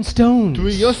living stones. Tú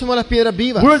y yo somos las piedras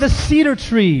vivas. We're the cedar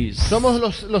trees Somos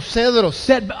los cedros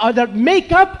that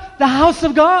make up the house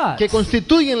of God. que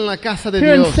constituyen la casa de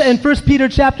Here Dios. in 1 Peter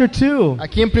chapter 2,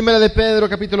 Aquí en Primera de Pedro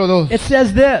capítulo 2 it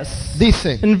says this dice,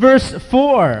 in verse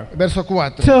 4. verso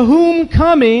 4, To whom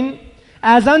coming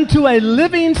as unto a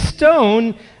living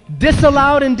stone,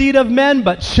 disallowed indeed of men,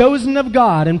 but chosen of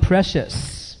God and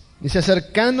precious. dice,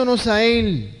 acercándonos a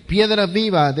él, piedra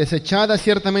viva, desechada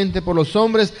ciertamente por los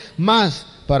hombres, mas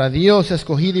para Dios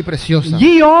escogida y preciosa.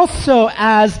 Ye also,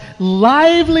 as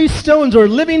lively stones or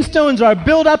living stones, are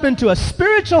built up into a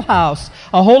spiritual house,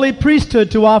 a holy priesthood,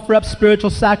 to offer up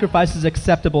spiritual sacrifices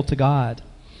acceptable to God.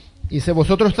 Dice,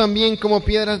 vosotros también como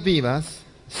piedras vivas,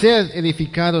 sed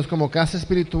edificados como casa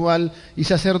espiritual y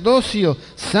sacerdocio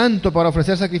santo para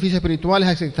ofrecer sacrificios espirituales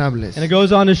aceptables. And it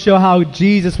goes on to show how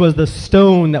Jesus was the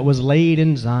stone that was laid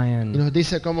in Y Zion. nos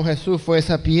dice cómo Jesús fue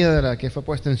esa piedra que fue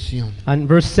puesta en Sion. And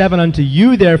verse 7, unto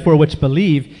you therefore which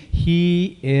believe,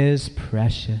 he is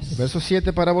precious. Verso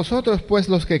 7, para vosotros pues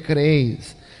los que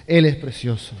creéis, Él es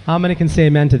precioso. How many can say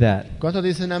amen to that? ¿Cuántos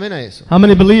dicen amén a eso? How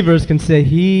many believers can say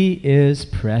he is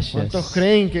precious? ¿Cuántos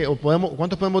creen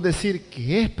cuántos podemos decir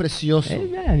que es precioso?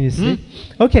 Amen, you see.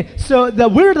 Okay, so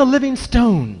we're the living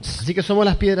stones. Así que somos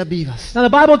las piedras vivas. Now the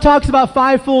Bible talks about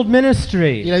fivefold Y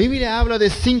ministry la Biblia habla de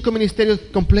 5 ministerios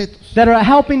completos that are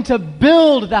helping to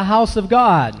build the house of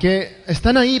God. que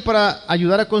están ahí para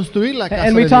ayudar a construir la casa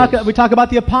And de we talk Dios. about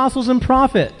the apostles and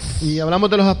prophets. Y hablamos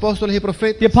de los apóstoles y The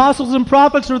profetas. apostles and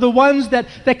prophets are the ones that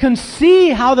can see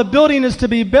how the building is to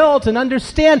be built and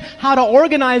understand how to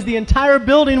organize the entire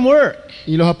building work.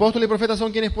 Y los apóstoles y profetas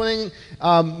son quienes pueden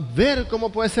ver cómo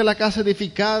puede ser la casa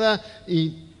edificada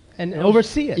And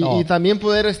oversee it y all. también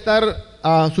poder estar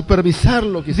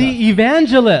supervisarlo quizás. The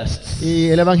evangelists Y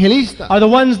el evangelista are the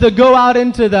ones that go out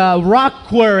into the rock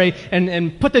quarry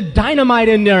and put the dynamite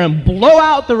in there and blow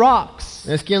out the rocks.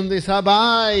 Es quien dice,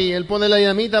 va y él pone la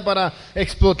dinamita para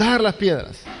explotar las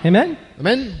piedras. Amen?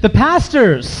 Amén. The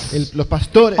pastors Los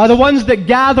pastores are the ones that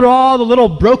gather all the little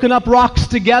broken up rocks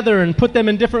together and put them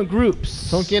in different groups.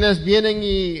 son quienes vienen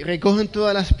y recogen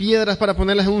todas las piedras para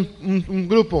ponerlas en un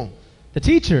grupo. The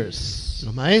teachers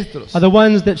Los maestros are the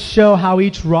ones that show how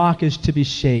each rock is to be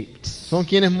shaped. son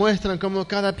quienes muestran cómo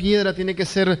cada piedra tiene que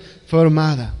ser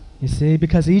formada. You see,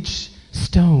 because each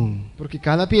stone Porque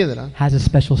cada piedra has a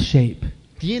special shape.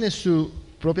 tiene su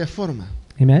propia forma.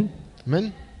 Amen?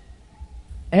 Amén.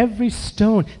 Every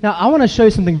stone. Now, I want to show you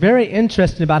something very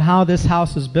interesting about how this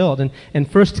house is built in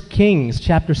 1 Kings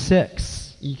chapter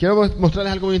 6. Y quiero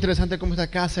mostrarles algo muy interesante cómo esta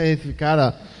casa es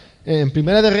edificada. En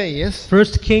Primera de Reyes, 1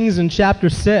 Kings in chapter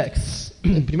 6.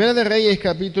 en Primera de Reyes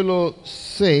capítulo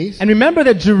 6, And remember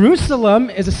that Jerusalem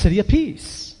is a city of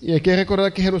peace. y hay que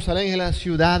recordar que Jerusalén es la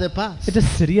ciudad de paz. It's a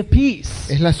city of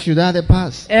peace. Es la ciudad de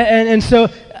paz. And so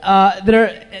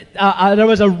there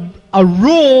was a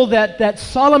rule that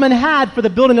Solomon had for the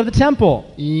building of the temple.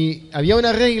 Y había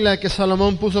una regla que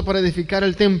Salomón puso para edificar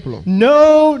el templo.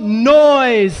 No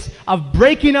noise of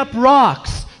breaking up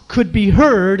rocks could be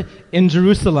heard in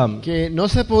Jerusalem. Que no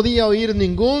se podía oír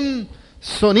ningún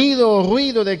sonido o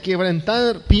ruido de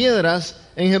quebrantar piedras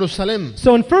en Jerusalén.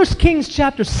 So in 1 Kings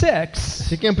chapter 6,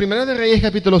 Así que en Primera de Reyes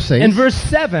capítulo 6, in verse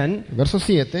 7, verso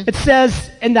 7, it says,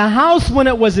 "And the house when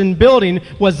it was in building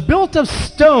was built of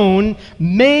stone,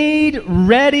 made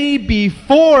ready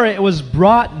before it was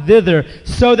brought thither,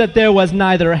 so that there was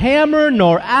neither hammer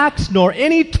nor axe nor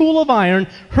any tool of iron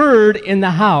heard in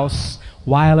the house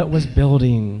while it was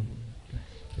building."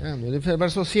 dice el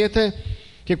verso 7,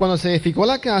 que cuando se edificó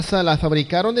la casa, la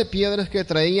fabricaron de piedras que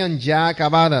traían ya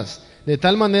acabadas, de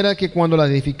tal manera que cuando la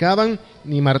edificaban,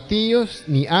 ni martillos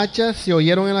ni hachas se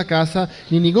oyeron en la casa,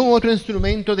 ni ningún otro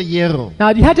instrumento de hierro.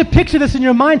 Now, you have to picture this in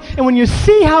your mind, and when you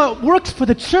see how it works for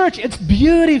the church, it's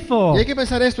beautiful. Y hay que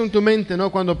pensar esto en tu mente, ¿no?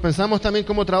 Cuando pensamos también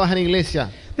cómo trabaja en la iglesia.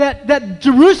 That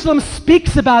Jerusalem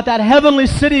speaks about that heavenly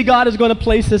city God is going to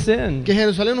place us in. Que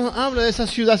Jerusalén nos habla de esa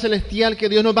ciudad celestial que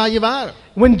Dios nos va a llevar.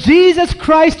 When Jesus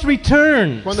Christ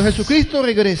returns, Cuando Jesucristo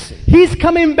regrese, He's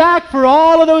coming back for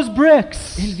all of those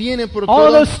bricks, Él viene por all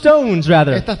of those todas stones,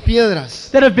 rather, estas piedras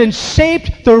that have been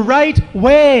shaped the right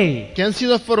way. que han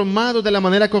sido formados de la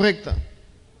manera correcta.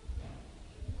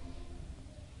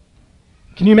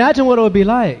 Can you imagine what it would be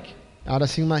like? Ahora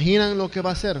se imaginan lo que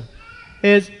va a ser.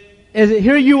 Is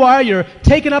here you are, you're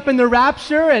taken up in the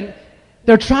rapture, and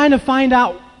they're trying to find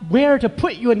out where to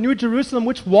put you in New Jerusalem,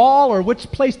 which wall or which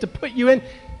place to put you in.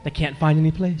 They can't find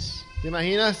any place. ¿Te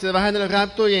imaginas? Te vas en el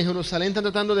rapto y en Jerusalén están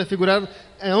tratando de figurar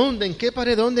en qué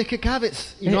pared, dónde es que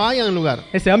cabes. Y no hay un lugar.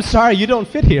 They say, "I'm sorry, you don't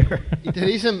fit here." Y te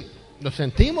dicen, lo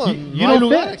sentimos, You no hay don't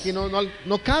lugar fit. aquí,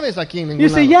 no cabes aquí en ningún You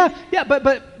say, lado. yeah,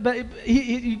 but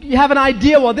you have an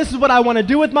idea. Well, this is what I want to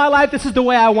do with my life. This is the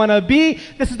way I want to be.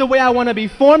 This is the way I want to be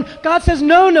formed. God says,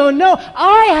 no.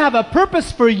 I have a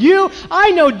purpose for you.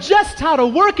 I know just how to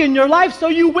work in your life, so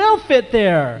you will fit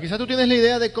there. Quizás tú tienes la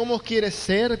idea de cómo quieres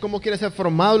ser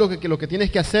formado, lo que tienes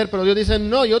que hacer, pero Dios dice,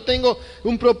 no, yo tengo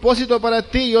un propósito para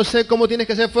ti, yo sé cómo tienes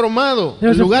que ser formado, el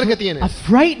There's lugar que a tienes.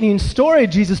 frightening story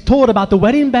Jesus told about the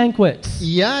wedding banquets.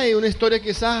 Y hay una historia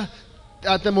quizás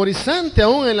atemorizante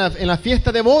aún en la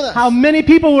fiesta de bodas. How many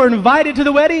people were invited to the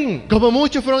wedding. Como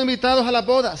muchos fueron invitados a las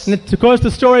bodas. And of course, the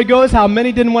story goes how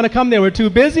many didn't want to come. They were too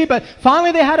busy, but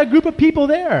finally they had a group of people Y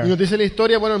there. nos dice la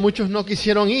historia, bueno, muchos no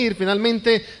quisieron ir,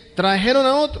 finalmente trajeron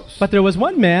a otros. But there was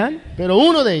one man Pero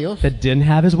uno de ellos that didn't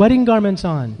have his wedding garments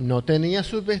on. no tenía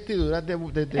sus vestiduras de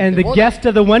And the boda. guest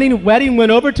of the wedding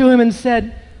went over to him and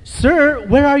said, "Sir,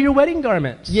 where are your wedding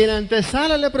garments?" Y en la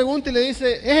antesala le pregunta y le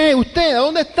dice, usted, ¿a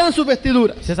dónde están sus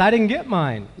vestiduras? He says, "I didn't get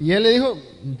mine." Y él le dijo,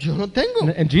 yo no tengo.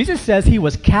 And Jesus says he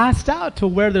was cast out to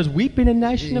where there's weeping and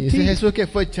gnashing Y of dice teeth. Jesús que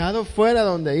fue echado fuera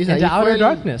donde dice, ahí Into fue outer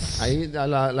darkness. ahí a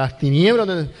las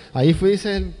tinieblas, ahí fue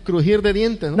dice el crujir de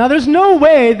dientes, ¿no? Now there's no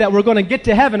way that we're going to get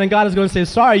to heaven and God is going to say,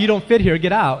 "Sorry, you don't fit here,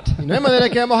 get out." Y no hay manera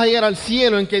que vamos a llegar al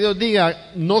cielo en que Dios diga,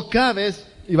 no cabes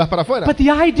y vas para afuera. But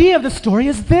the idea of the story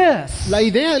is this. La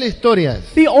idea de la historia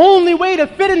es The only way to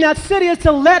fit in that city is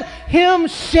to let Him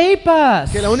shape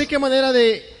us. que la única manera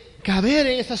de caber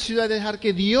en esa ciudad es dejar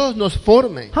que Dios nos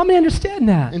forme. How many understand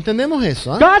that? ¿Entendemos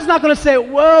eso? God's not going to say,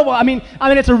 "Whoa, well, I mean,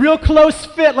 it's a real close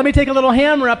fit. Let me take a little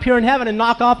hammer up here in heaven and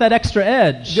knock off that extra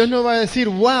edge." Dios no va a decir,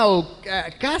 wow,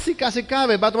 casi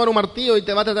cabe, va a tomar un martillo y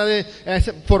te va a tratar de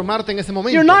formarte en ese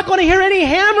momento. You're not going to hear any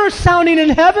hammers sounding in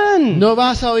heaven. No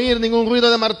vas a oír ningún ruido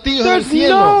de martillos en el There's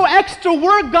cielo. no extra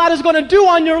work God is going to do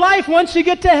on your life once you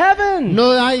get to heaven.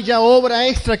 No hay ya obra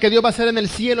extra que Dios va a hacer en el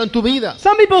cielo, en tu vida.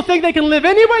 Some people think they can live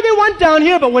any way they want down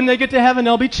here, but when they get to heaven,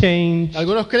 they'll be changed.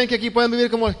 Algunos creen que aquí pueden vivir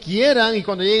como quieran y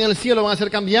cuando lleguen al cielo van a ser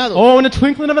cambiados. Oh, in a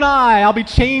twinkling of an eye, I'll be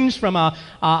changed from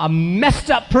a messed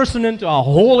up person into a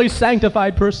holy,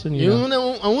 sanctified person. Y You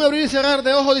know? a un abrir y cerrar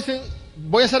de ojos dicen,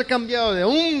 voy a ser cambiado de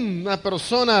una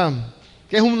persona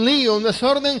que es un lío, un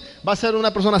desorden, va a ser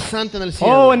una persona santa en el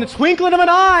cielo. Oh, in the twinkling of an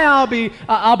eye,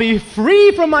 I'll be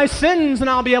free from my sins, and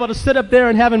I'll be able to sit up there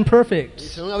in heaven perfect.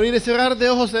 Dice, un abrir y cerrar de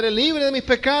ojos seré libre de mis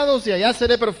pecados y allá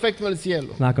seré perfecto en el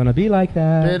cielo. It's not going to be like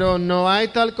that. Pero no hay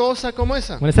tal cosa como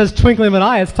esa. When it says twinkling of an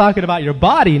eye, it's talking about your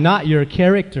body, not your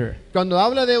character. Cuando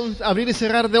habla de un abrir y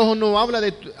cerrar de ojos no habla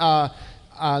de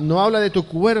no habla de tu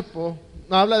cuerpo,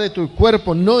 no habla de tu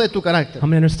cuerpo, no de tu carácter. How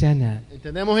many understand that?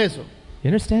 ¿Entendemos eso? You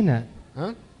understand that?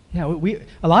 ¿Ah? Yeah,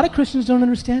 a lot of Christians don't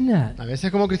understand that. A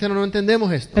veces como cristianos no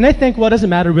entendemos esto. And they think, well, it doesn't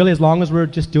matter really as long as we're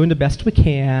just doing the best we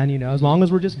can, you know, as long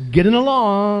as we're just getting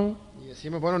along. Y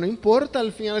decimos, bueno, no importa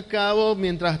al fin y al cabo,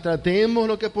 mientras tratemos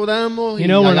lo que podamos y You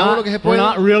know, we're hagamos lo que se not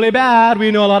pueda. really bad.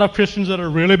 We know a lot of Christians that are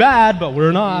really bad, but we're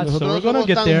Y not, so nosotros we're no going to somos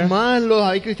get there. tan malos,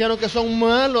 hay cristianos que son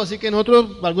malos, así que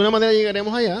nosotros de alguna manera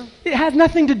llegaremos allá. It has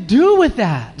nothing to do with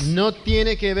that. No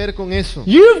tiene que ver con eso.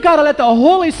 You've got to let the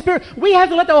Holy Spirit, we have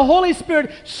to let the Holy Spirit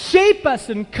shape us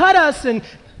and cut us and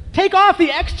take off the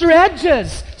extra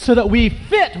edges so that we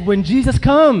fit when Jesus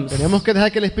comes. Tenemos que dejar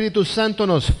que el Espíritu Santo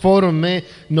nos forme,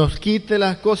 nos quite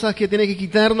las cosas que tiene que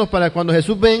quitarnos para cuando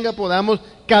Jesús venga podamos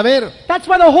caber. That's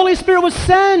why the Holy Spirit was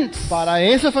sent. Para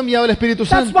eso fue enviado el Espíritu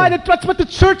That's Santo. that's what the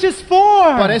church is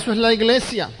for. Para eso es la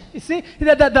iglesia. You see,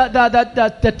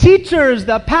 the teachers,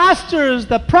 the pastors,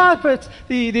 the prophets,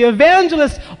 the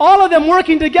evangelists, all of them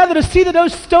working together to see that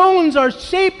those stones are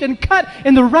shaped and cut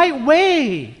in the right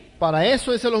way. Para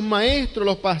eso es los maestros,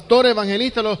 los pastores,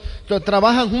 evangelistas, los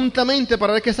trabajan juntamente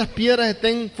para ver que esas piedras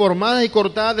estén formadas y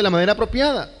cortadas de la manera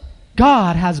apropiada.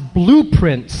 God has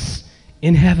blueprints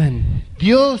in heaven.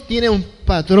 Dios tiene un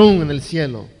patrón en el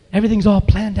cielo. Everything's all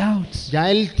planned out.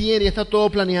 Ya Él tiene, ya está todo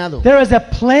planeado. There is a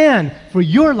plan for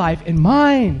your life and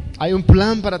mine. Hay un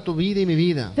plan para tu vida y mi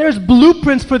vida. There's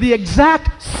blueprints for the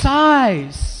exact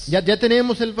size. Ya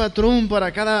tenemos el patrón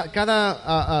para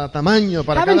cada tamaño,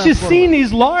 para Haven't cada you forma. seen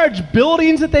these large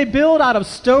buildings that they build out of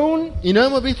stone? Y no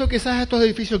hemos visto quizás estos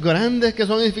edificios grandes que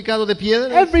son edificados de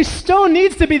piedra. Every stone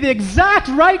needs to be the exact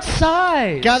right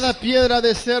size. Cada piedra ha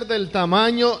de ser del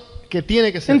tamaño que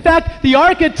tiene que ser. In fact, the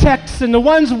architects and the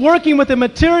ones working with the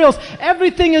materials,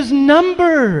 everything is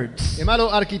numbered.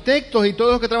 Hermanos, arquitectos y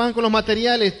todos los que trabajan con los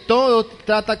materiales, todo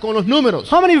trata con los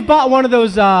números. How many have bought one of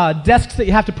those desks that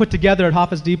you have to put together at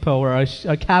Office Depot or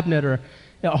a cabinet or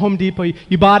at Home Depot?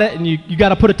 You bought it and you got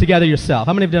to put it together yourself.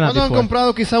 How many have done that ¿Cuándo han before?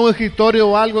 comprado quizás un escritorio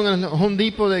o algo en el Home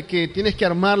Depot de que tienes que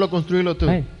armarlo, construirlo tú?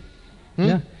 Hey.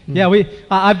 Yeah,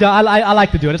 I've done. I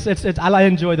like to do it. I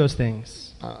enjoy those things.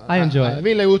 I enjoy A it.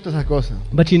 mí le gustan esas cosas.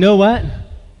 But you know what?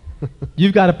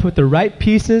 You've got to put the right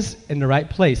pieces in the right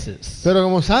places. Pero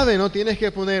como sabe, no tienes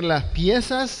que poner las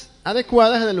piezas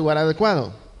adecuadas en el lugar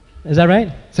adecuado. Is that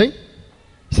right? ¿Sí?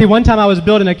 See, one time I was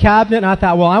building a cabinet and I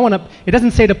thought, well, it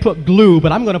doesn't say to put glue,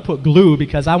 but I'm going to put glue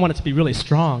because I want it to be really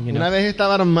strong, you Una know. vez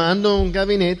estaba armando un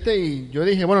gabinete y yo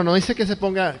dije, bueno, no dice que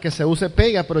se use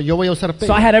pega, pero yo voy a usar So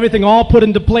I pega. had everything all put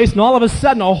into place and all of a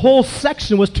sudden a whole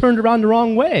section was turned around the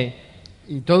wrong way.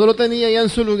 Y todo lo tenía ya en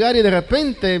su lugar y de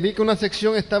repente vi que una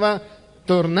sección estaba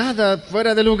tornada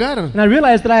fuera de lugar. And I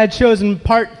realized that I had chosen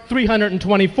part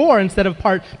 324 instead of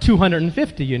part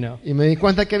 250, you know. Y me di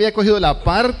cuenta que había cogido la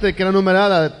parte que era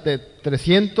numerada de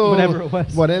 300, Whatever it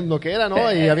was. lo que era, ¿no?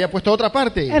 Y había puesto otra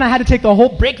parte. And I had to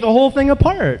break the whole thing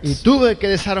apart. Y tuve que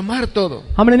desarmar todo.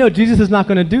 How many know Jesus is not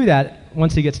going to do that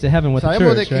once he gets to heaven with the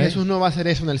Sabemos de church, que right? Jesús no va a hacer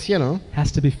eso en el cielo, ¿no?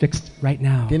 Has to be fixed right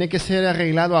now. Tiene que ser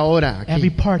arreglado ahora, Every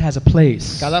aquí. part has a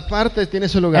place. Cada parte tiene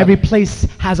su lugar. Every place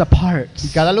has a part. Y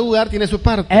cada lugar tiene su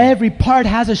parte. Every part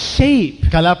has a shape.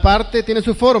 Cada parte tiene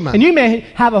su forma. And you may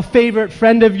have a favorite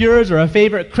friend of yours or a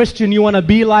favorite Christian you want to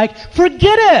be like.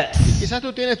 Forget it. Quizás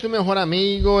tú tienes tu mejor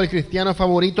amigo, el cristiano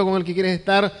favorito con el que quieres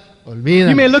estar. You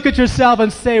may olvídalo. look at yourself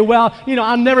and say, well,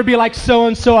 I'll never be like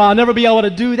so-and-so. I'll never be able to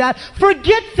do that.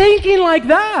 Forget thinking like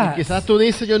that. Quizás tú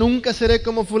dices, yo nunca seré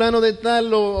como fulano de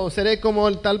tal o seré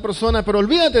como tal persona, pero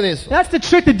olvídate de eso. That's the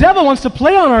trick the devil wants to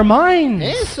play on our minds.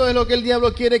 Eso es lo que el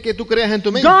diablo quiere que tú creas en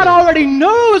tu mente. God already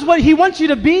knows what he wants you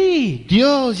to be.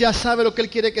 Dios ya sabe lo que él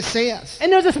quiere que seas.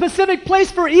 And there's a specific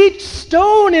place for each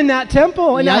stone in that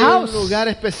temple, in Y that hay un house. lugar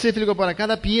específico para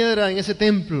cada piedra en ese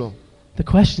templo. The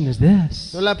question is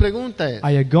this. Entonces la pregunta es,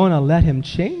 Are you going to let him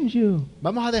change you?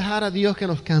 ¿vamos a dejar a Dios que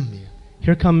nos cambie?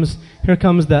 Here comes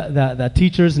the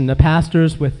teachers and the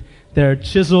pastors with their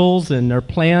chisels and their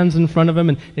plans in front of them,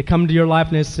 and they come to your life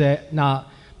and they say, "Now,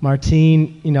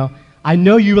 Martin, I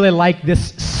know you really like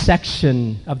this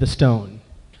section of the stone.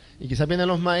 Y quizás vienen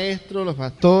los maestros, los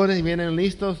pastores, y vienen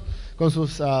listos con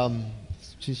sus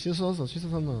chisels, o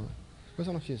chisels no. ¿Cuáles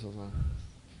son los chisels?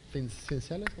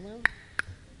 ¿Cinceles? ¿Cómo se llama?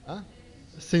 ¿Ah?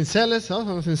 Cinceles, ¿no?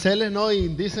 Son cinceles, ¿no? Y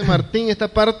dice Martín, esta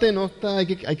parte no está, hay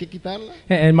que quitarla.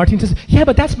 And Martin says, "Yeah,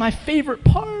 but that's my favorite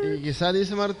part." Y quizás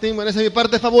dice Martín, bueno, esa es mi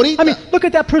parte favorita. I mean, look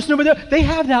at that person over there. They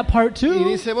have that part Y too.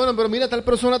 dice, bueno, pero mira, tal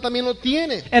persona también lo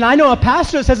tiene. And I know a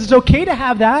pastor that says it's okay to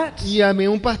have that. Y a mí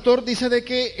un pastor dice de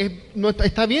que no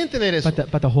está bien tener eso.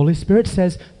 But the Holy Spirit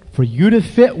says, for you to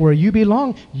fit where you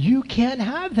belong, you can't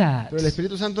have that. Pero el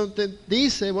Espíritu Santo te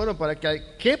dice, bueno, para que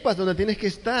quepas donde tienes que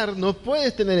estar, no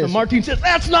puedes tener And eso. Martin says,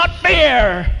 "That's not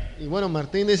fair. Y bueno,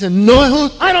 Martín dice, no es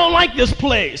justo, I don't like this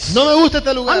place. no me gusta este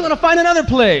I'm lugar. going to find another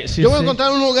place." you Yo voy a see.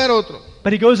 encontrar un lugar otro.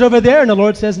 But he goes over there, and the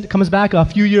Lord says, comes back a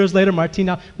few years later, "Martin,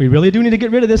 now we really do need to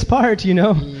get rid of this part, Y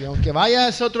aunque vaya a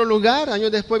ese otro lugar,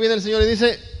 años después viene el Señor y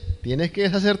dice, tienes que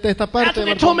deshacerte de esta That's parte. what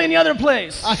they Martín. told me in the other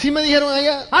place. Así me dijeron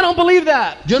allá. I don't believe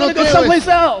that. Yo I'm no going to go creo someplace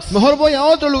eso. else. Mejor voy a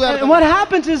otro lugar. And what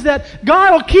happens is that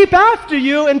God will keep after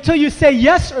you until you say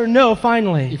yes or no Y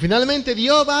finally. finalmente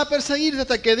Dios va a perseguirte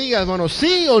hasta que digas, bueno,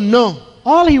 sí o no.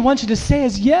 All he wants you to say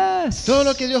is yes. Todo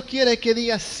lo que Dios quiere es que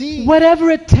digas sí.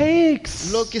 Whatever it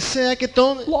takes. Lo que sea que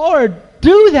tome. Lord,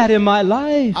 do that in my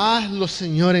life. Hazlo,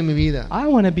 Señor, en mi vida. I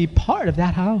want to be part of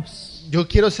that house. Yo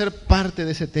quiero ser parte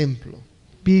de ese templo.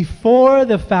 Before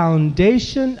the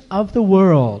foundation of the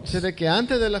world, Desde que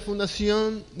antes de la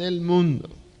fundación del mundo,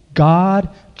 God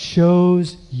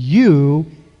chose you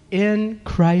in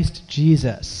Christ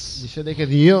Jesus. dice de que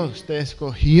Dios te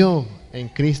escogió en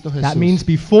Cristo Jesús. That means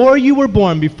before you were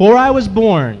born, before I was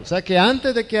born, O sea que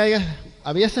antes de que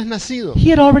habías nacido,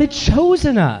 He had already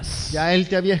chosen us. ya Él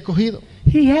te había escogido.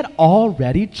 He had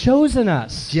already chosen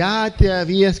us. Ya te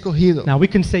había escogido. Now we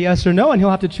can say yes or no, and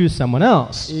He'll have to choose someone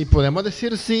else. Y podemos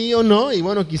decir sí o no, y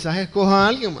bueno, quizás escoja a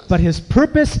alguien más. But His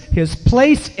purpose, His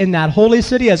place in that holy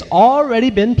city has already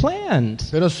been planned.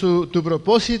 Pero tu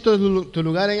propósito, tu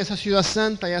lugar en esa ciudad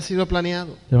santa ya ha sido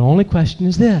planeado. The only question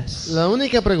is this: La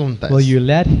única pregunta will es, you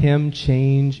let Him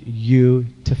change you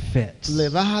to fit? ¿le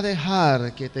vas a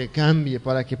dejar que te cambie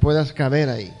para que puedas caber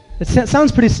ahí? It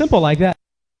sounds pretty simple like that.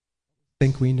 I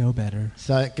think we know better.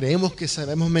 Creemos que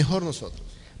sabemos mejor nosotros.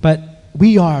 But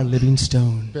we are living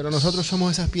stones. Pero nosotros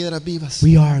somos esas piedras vivas.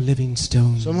 We are living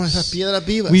stones. Somos esas piedras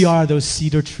vivas. We are those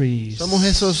cedar trees. Somos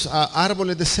esos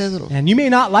árboles de cedro. And you may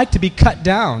not like to be cut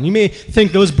down. You may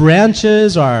think those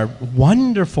branches are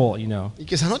wonderful, Y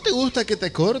quizás no te gusta que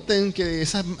te corten, que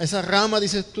esa rama,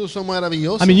 dices tú, son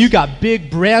maravillosas. I mean, you got big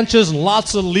branches and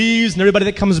lots of leaves, and everybody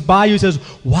that comes by you says,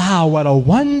 "Wow, what a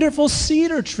wonderful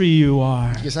cedar tree you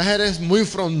are." Quizás eres muy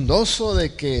frondoso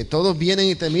de que todos vienen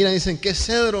y te miran y dicen, qué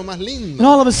cedro más lindo. And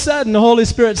all of a sudden, the Holy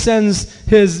Spirit sends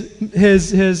his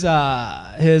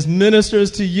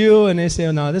ministers to you, and they say,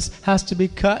 "Oh, no, this has to be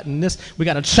cut, and this we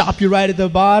got to chop you right at the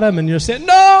bottom." And you're saying,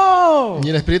 "No!" Y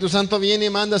el Espíritu Santo viene y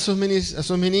manda a sus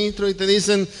ministros y te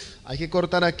dicen, hay que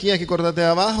cortar aquí, hay que cortarte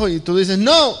abajo, y tú dices,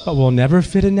 no. But we'll never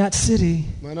fit in that city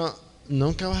Bueno,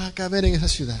 nunca vas a caber en esa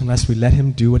ciudad, unless we let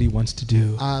Him do what He wants to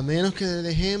do. a menos que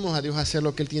dejemos a Dios hacer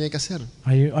lo que Él tiene que hacer.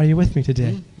 Are you with me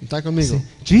today? ¿Está conmigo? See,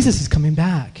 Jesus is coming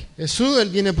back. Jesús, Él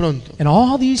viene pronto. And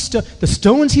all these the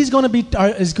stones He's going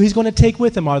to take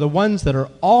with Him are the ones that are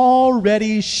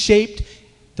already shaped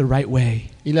the right way.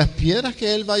 Y las piedras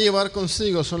que Él va a llevar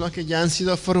consigo son las que ya han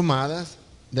sido formadas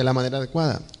de la manera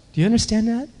adecuada. Do you understand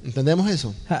that? ¿Entendemos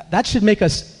eso? That should make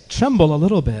us tremble a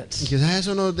little Y bit, quizás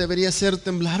eso nos debería hacer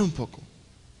temblar un poco.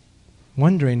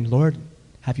 wondering, Lord,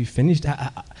 have you finished?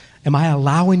 Am I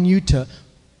allowing you to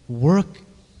work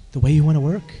the way you want to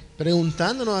work?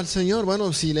 Preguntándonos al Señor,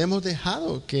 bueno, si le hemos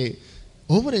dejado que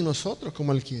obre en nosotros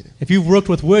como Él quiere. If you've worked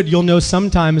with wood, you'll know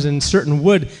sometimes in certain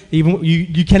wood, even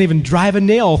you can't even drive a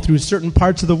nail through certain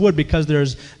parts of the wood because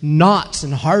there's knots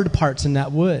and hard parts in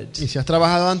that wood. Y si has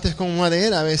trabajado antes con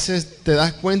madera, a veces te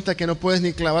das cuenta que no puedes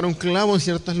ni clavar un clavo en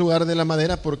ciertos lugares de la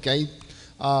madera porque hay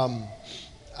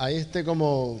hay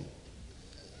como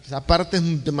partes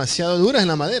demasiado duras en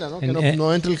la madera, ¿no? Que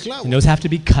no entra el clavo. And those have to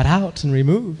be cut out and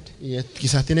removed. Y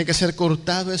quizás tiene que ser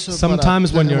cortado eso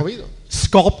Sometimes para when ser you're removido.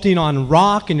 sculpting on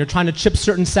rock and you're trying to chip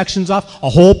certain sections off, a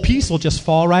whole piece will just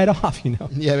fall right off, you know.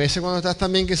 Y a veces cuando estás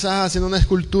también quizás haciendo una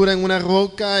escultura en una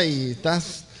roca y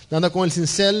estás dando con el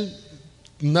cincel,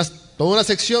 toda una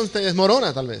sección te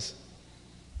desmorona tal vez.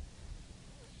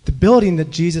 The building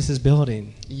that Jesus is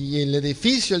building, Y el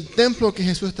edificio, el templo que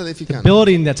Jesús está the edificando,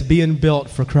 building that's being built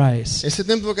for Christ, ese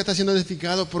templo que está siendo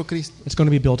edificado por Cristo, it's going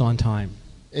to be built on time.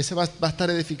 ese va a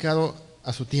estar edificado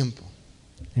a su tiempo.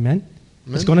 Amen?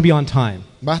 Amen. It's going to be on time.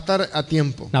 Va a estar a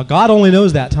tiempo. Now, God only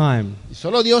knows that time. Y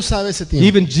solo Dios sabe ese tiempo.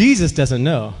 Even Jesus doesn't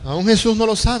know. Aún Jesús no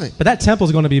lo sabe. But that temple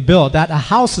is going to be built. That a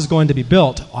house is going to be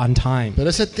built on time. Pero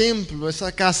ese templo,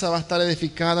 esa casa va a estar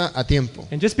edificada a tiempo.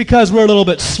 And just because we're a little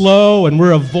bit slow and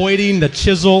we're avoiding the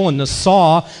chisel and the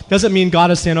saw doesn't mean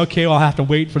God is saying, okay, well, I'll have to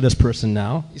wait for this person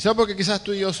now. Y solo porque quizás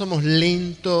tú y yo somos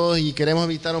lentos y queremos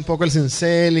evitar un poco el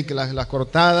cincel y que la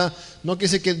cortada, no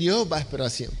quiere decir que Dios va a esperar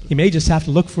siempre. He may just have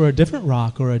to look for a different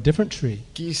rock or a different tree.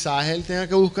 Quizás Él tenga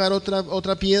que buscar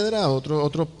otra piedra,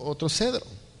 otro cedro.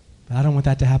 But I don't want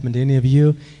that to happen to any of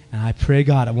you, and I pray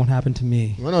God it won't happen to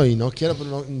me. Bueno, y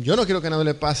yo no quiero que nada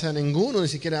le pase a ninguno, ni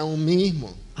siquiera a mí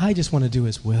mismo. I just want to do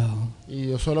His will. Y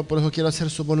yo solo por eso quiero hacer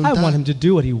su I voluntad. want Him to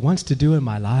do what He wants to do in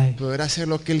my life. Poder hacer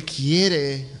lo que Él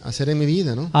quiere hacer en mi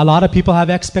vida, ¿no? A lot of people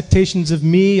have expectations of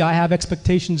me. I have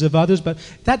expectations of others, but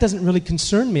that doesn't really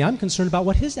concern me. I'm concerned about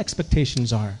what His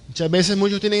expectations are. Muchas veces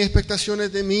muchos tienen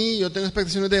expectaciones de mí, yo tengo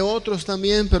expectaciones de otros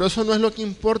también, pero eso no es lo que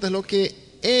importa, es lo que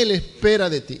Él espera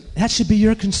de ti. That should be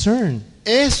your concern.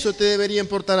 Eso te debería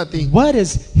importar a ti. What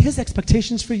is His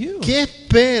expectations for you? ¿Qué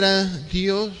espera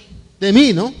Dios de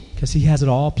mí, no? Because He has it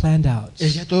all planned out.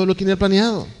 Él ya todo lo tiene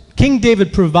planeado. King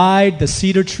David provided the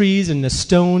cedar trees and the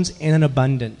stones in an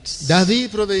abundance. David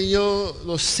proveyó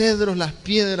los cedros, las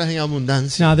piedras en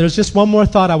abundancia. Now, there's just one more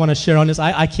thought I want to share on this.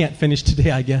 I can't finish today,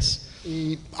 I guess.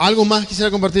 Y algo más quisiera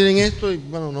compartir en esto, y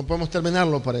bueno, no podemos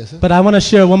terminarlo, parece. But I want to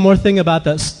share one more thing about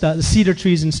the cedar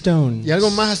trees and stones. Y algo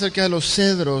más acerca de los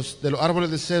cedros, de los árboles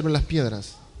de cedro y las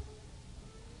piedras.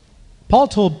 Paul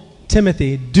told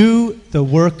Timothy, do the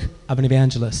work of an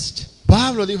evangelist.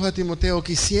 Pablo dijo a Timoteo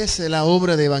que hiciese la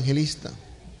obra de evangelista.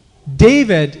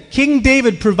 King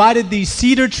David provided these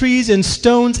cedar trees and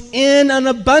stones in an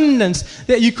abundance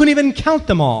that you couldn't even count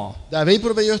them all. David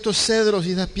proveyó estos cedros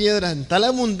y estas piedras en tal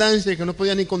abundancia que no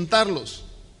podía ni contarlos.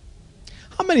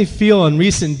 How many feel in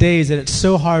recent days that it's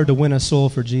so hard to win a soul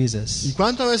for ¿Y Jesus?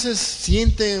 cuántas veces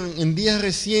sienten en días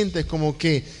recientes como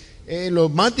que lo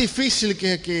más difícil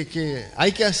que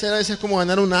hay que hacer a veces es como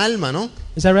ganar un alma, ¿no?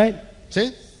 Is that right?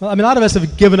 ¿Sí? Well, I mean, a lot of us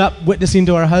have given up witnessing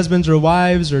to our husbands or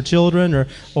wives or children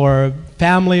or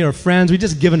family or friends. We've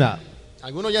just given up.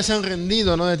 Algunos ya se han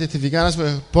rendido, ¿no? De testificar a su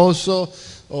esposo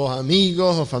o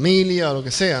amigos o familia o lo que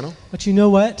sea, ¿no? But you know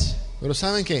what? Pero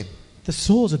 ¿saben qué? The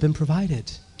souls have been provided.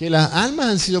 Que las almas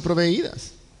han sido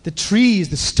proveídas. The trees,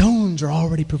 the stones are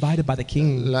already provided by the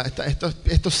King.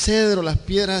 Estos cedros, las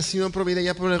piedras han sido proveídas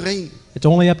ya por el Rey. It's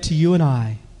only up to you and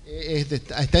I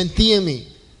Está en ti y en mí.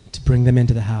 to bring them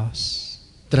into the house,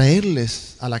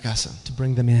 Traerles a la casa. to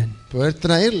bring them in. Poder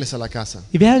traerles a la casa.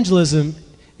 Evangelism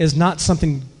is not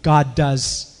something God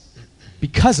does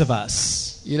because of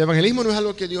us. Y el evangelismo no es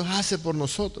algo que Dios hace por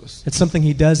nosotros. It's something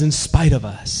He does in spite of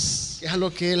us. Es algo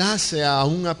que Él hace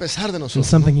aún a pesar de And nosotros.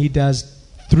 something He does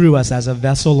through us as a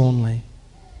vessel only.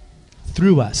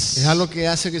 Through us. Es algo que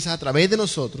hace quizás a través de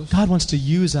nosotros. God wants to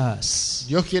use us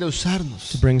Dios quiere to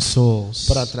usarnos bring souls.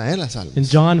 para traer las In almas.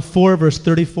 John 4, verse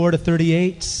 34 to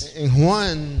 38, En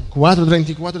Juan 4,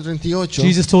 34, 38,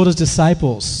 Jesus told His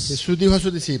disciples, Jesús dijo a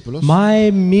sus discípulos,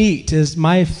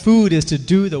 my food is to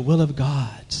do the will of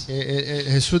God.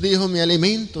 Jesús dijo, mi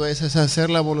alimento es hacer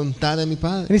la voluntad de mi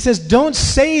Padre. And He says, don't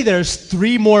say there's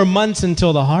 3 more months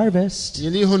until the harvest. Y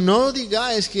él dijo, no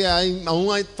digáis que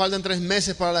faltan 3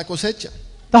 meses para la cosecha.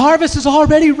 The harvest is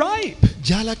already ripe.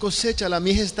 Ya la cosecha, la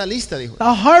mies está lista, dijo.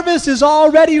 The harvest is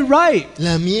already ripe.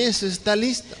 La mies está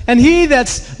lista. And he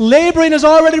that's laboring is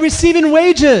already receiving Y el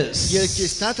wages. que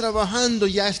está trabajando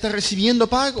ya está recibiendo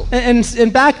pago.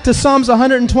 And back to Psalms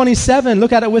 127.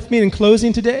 Look at it with me in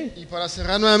closing today. Y para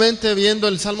cerrar nuevamente viendo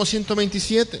el Salmo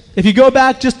 127. If you go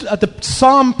back just at the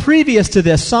psalm previous to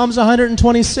this, Psalms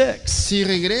 126. Si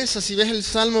regresas, si ves el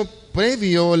Salmo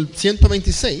previo, el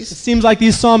 126, It seems like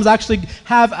these psalms actually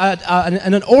have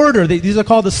an order. These are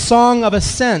called the Song of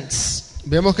Ascents.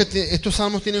 Vemos que estos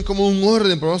salmos tienen como un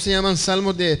orden, por eso se llaman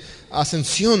salmos de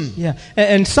ascensión. Yeah.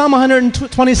 And Psalm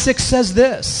 126 says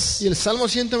this. Y el Salmo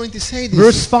 126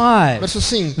 Verse dice, 5. verso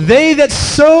 5, They that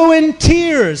sow in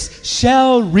tears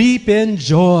shall reap in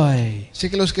joy. así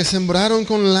que los que sembraron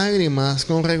con lágrimas,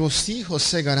 con regocijo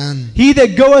segarán. He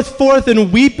that goeth forth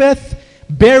and weepeth,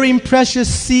 bearing precious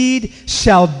seed,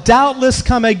 shall doubtless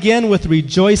come again with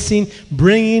rejoicing,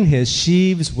 bringing his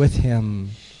sheaves with him.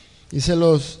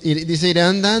 Dice,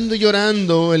 irán dando y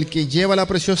llorando el que lleva la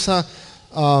preciosa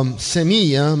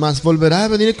semilla, mas volverá a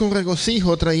venir con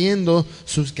regocijo trayendo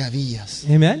sus gavillas.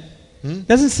 Amen? Hmm?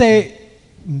 Doesn't say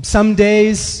some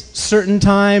days, certain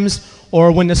times,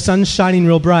 or when the sun's shining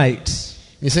real bright.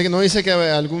 Dice que no dice que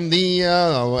algún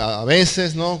día, o a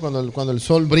veces, ¿no? Cuando el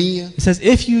sol brilla. It says,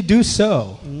 if you do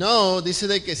so, No, dice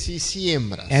de que si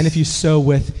siembras. and if you sow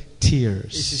with Y si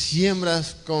tears,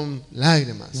 siembras con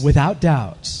lágrimas, without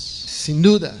doubts, sin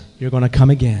duda, you're going to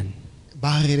come again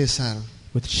vas a regresar.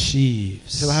 with sheaves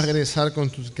Se vas a regresar con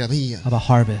tus gavillas of a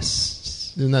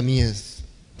harvest. de una mies.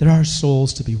 There are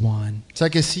souls to be won. O sea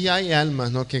que sí hay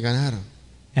almas, ¿no? Que ganaron.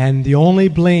 And the only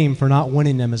blame for not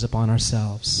winning them is upon Y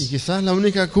ourselves. quizás la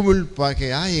única culpa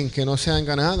que hay en que no sean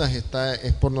ganadas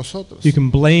es por nosotros. You can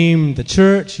blame the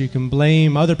church, you can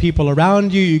blame other people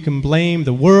around you, you can blame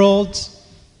the world.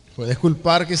 Puedes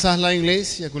culpar quizás la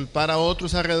iglesia, culpar a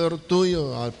otros alrededor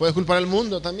tuyo, puedes culpar al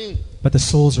mundo también. But the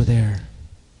souls are there.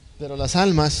 Pero las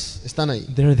almas están ahí.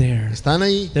 They're there. Están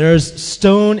ahí. There's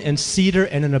stone and cedar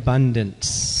and an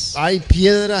abundance. Hay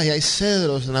piedras y hay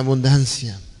cedros en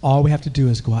abundancia. All we have to do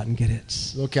is go out and get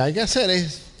it. Lo que hay que hacer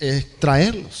es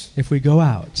traerlos. If we go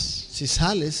out, Si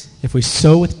sales, if we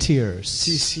sow with tears,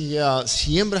 si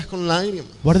siembras con lágrimas.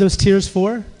 what are those tears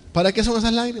for? ¿Para qué son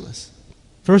esas lágrimas?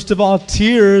 First of all,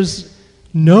 tears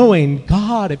knowing,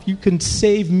 God, if you can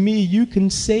save me, you can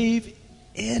save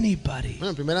anybody.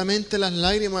 Bueno, primeramente las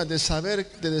lágrimas de saber,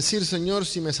 de decir, Señor,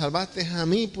 si me salvaste a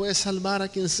mí, puedes salvar a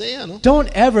quien sea, ¿no? Don't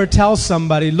ever tell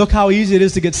somebody, look how easy it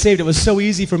is to get saved. It was so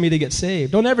easy for me to get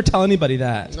saved. Don't ever tell anybody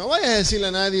that. No vayas a decirle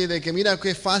a nadie de que mira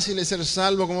qué fácil es ser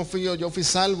salvo, como fui yo fui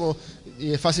salvo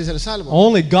y es fácil ser salvo.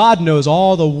 Only God knows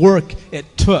all the work it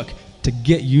took to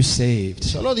get you saved.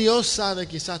 Solo Dios sabe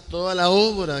quizás toda la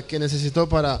obra que necesitó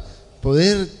para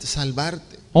poder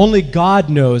salvarte. Only God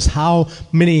knows how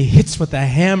many hits with a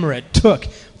hammer it took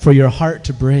for your heart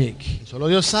to break. Solo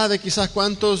Dios sabe quizás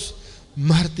cuántos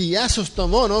martillazos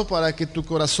tomó, ¿no? Para que tu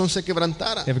corazón se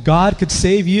quebrantara. If God could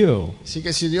save you, Así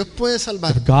que si Dios puede if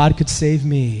salvarte, God could save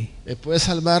me, puede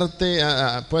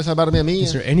salvarme a mí.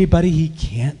 is there anybody He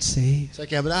can't save? O sea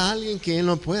que habrá alguien que Él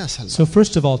no pueda salvar. So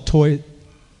first of all,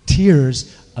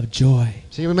 tears of joy,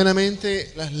 Sí,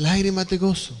 primeramente las lágrimas de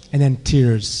gozo. and then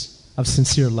tears of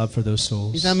sincere love for those Y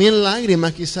souls. también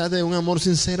lágrimas quizás de un amor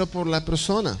sincero por la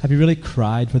persona. Have you really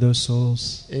cried for those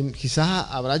souls? Quizás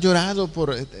habrá llorado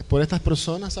por estas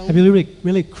personas aún. Have you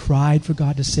really cried for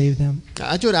God to save them?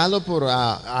 ¿Ha llorado por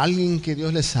a alguien que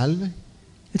Dios le salve?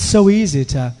 It's so easy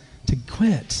to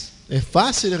quit. Es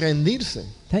fácil rendirse.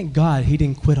 Thank God He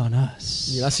didn't quit on Y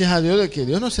us. gracias a Dios de que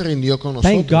Dios no se rindió con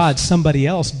Thank nosotros. God somebody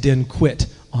else didn't quit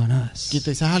on us. Que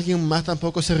quizás alguien más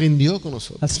tampoco se rindió con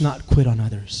nosotros. Let's not quit on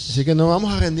others. Así que no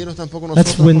vamos a rendirnos tampoco Let's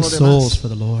nosotros con win los souls demás, for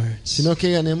the Lord. sino que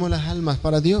ganemos las almas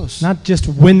para Dios. Not just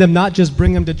win them, not just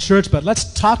bring them to church, but let's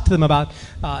talk to them about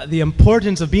the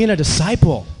importance of being a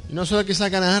disciple. Y no solo quizás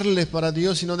ganarles para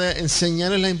Dios, sino de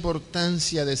enseñarles la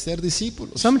importancia de ser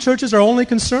discípulos. Some churches are only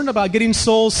concerned about getting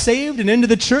souls saved and into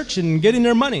the church and getting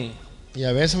their money. Y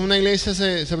a veces una iglesia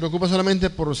se preocupa solamente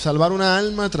por salvar una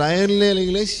alma, traerle a la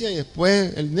iglesia y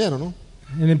después el dinero, ¿no?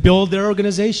 And then build their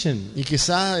organization. Y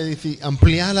quizás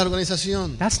ampliar la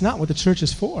organización. That's not what the church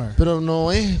is for. Pero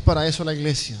no es para eso la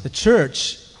iglesia. The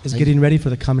church is getting ready for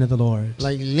the coming of the Lord.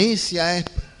 La iglesia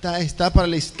está para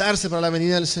alistarse para la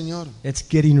venida del Señor. It's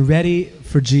getting ready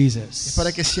for Es Jesus.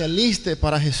 para que se aliste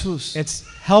para Jesús. It's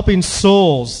helping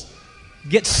souls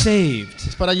get saved.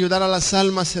 Es para ayudar a las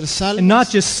almas a ser And not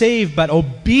salvas. just saved, but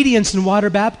obedience in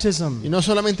water baptism. Y no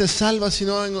solamente salvas,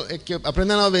 sino que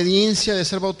aprendan la obediencia de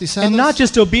ser bautizados. And not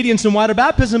just obedience in water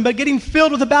baptism, but getting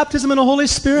filled with the baptism in the Holy Y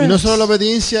Spirit. no solo la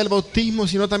obediencia del bautismo,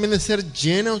 sino también de ser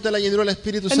llenos de la llenura del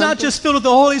Espíritu And not Santo. just filled with the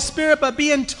Holy Spirit, but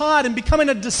being taught and becoming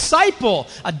a disciple,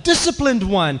 a disciplined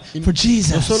one for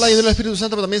Jesus. No solo la llenura del Espíritu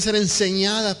Santo, pero también ser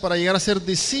enseñadas para llegar a ser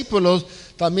discípulos.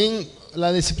 También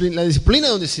la disciplina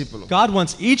de un discípulo. God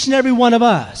wants each and every one of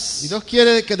Y us Dios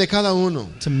quiere que de cada uno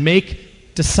to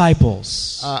make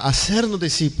disciples. a hacernos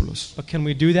discípulos. But can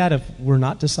we do that if we're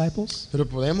not disciples? Pero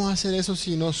podemos hacer eso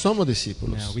si no somos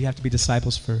discípulos. No, we have to be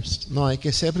disciples first. No, hay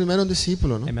que ser primero un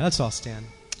discípulo, ¿no? Amen. Let's all stand.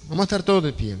 Vamos a estar todos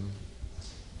de pie.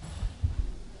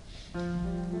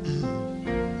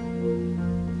 Amen.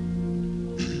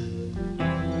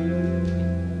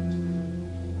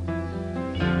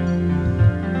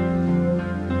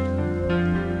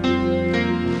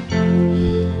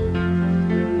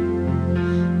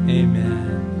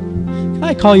 Can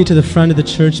I call you to the front of the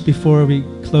church before we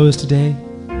close today?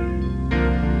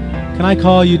 Can I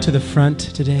call you to the front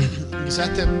today?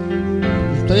 Quizás te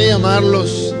gustaría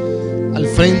llamarlos al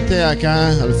frente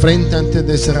acá, al frente antes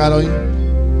de cerrar hoy.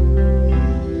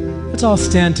 Let's all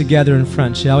stand together in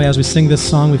front, shall we, as we sing this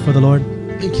song before the Lord?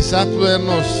 Y quizás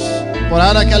podernos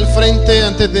orar acá al frente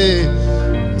antes de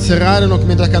cerrar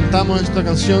mientras cantamos esta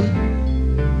canción.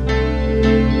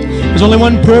 There's only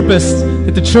one purpose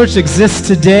that the church exists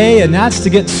today, and that's to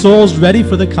get souls ready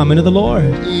for the coming of the Lord.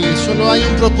 Y solo hay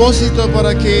un propósito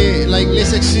para que la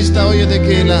iglesia exista hoy, es de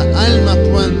que las almas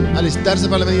puedan alistarse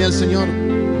para la venida del Señor.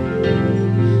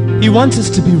 He wants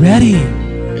us to be ready.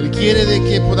 Él quiere de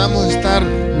que podamos estar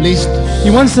listos.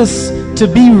 He wants us to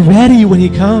be ready when He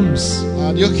comes.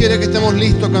 Dios quiere que estemos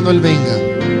listos cuando Él venga.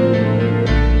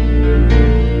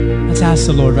 Let's ask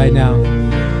the Lord right now.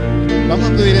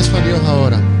 Vamos a pedir eso a Dios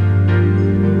ahora.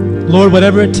 Lord,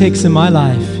 whatever it takes in my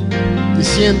life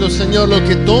Diciendo, Señor, lo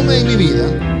que tome en mi vida,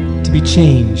 to be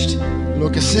changed.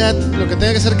 lo que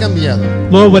tenga que ser cambiado.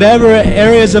 Lord, whatever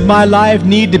areas of my life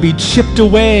need to be chipped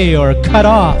away or cut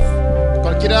off.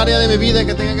 Cualquier área de mi vida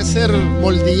que tenga que ser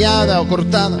moldeada o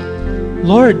cortada.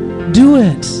 Lord, do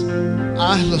it.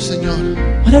 Hazlo, Señor.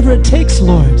 Whatever it takes,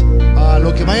 Lord.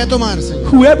 Lo que vaya a tomar, Señor.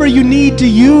 Whoever you need to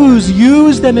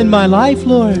use them in my life,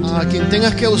 Lord. A quien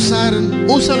tengas que usar,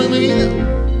 úsalo en mi vida.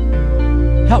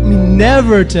 Help me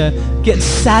never to get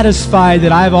satisfied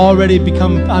that I'm already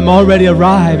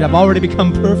arrived, I've already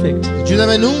become perfect.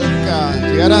 Ayúdame nunca a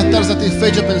llegar a estar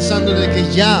satisfecho pensando de que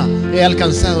ya he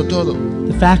alcanzado todo.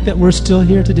 The fact that we're still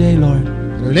here today, Lord.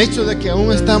 Pero el hecho de que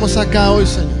aún estamos acá hoy,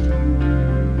 Señor.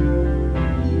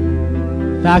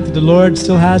 The fact that the Lord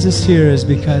still has us here is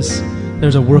because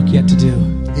there's a work yet to do.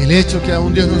 El hecho que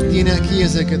aún Dios nos tiene aquí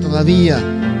es de que todavía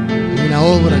hay una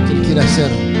obra que Él quiere hacer.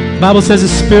 The Bible says the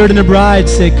Spirit and the bride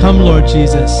say, "Come, Lord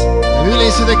Jesus." La Biblia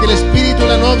dice de que el Espíritu y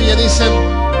la novia dicen,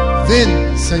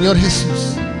 ven, Señor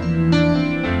Jesús.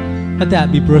 Let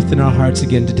that be birthed in our hearts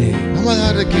again today. Vamos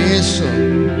a dejar que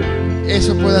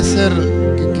eso pueda hacer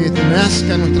que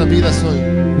nazca en nuestras vidas hoy.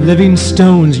 Living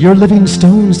stones, you're living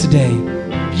stones today.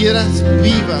 Piedras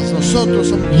vivas, nosotros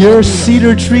somos You're piedras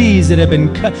cedar trees that are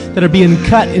being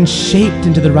cut and shaped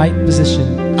into the right position.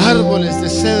 vivas. Árboles de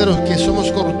cedros que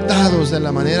somos cortados de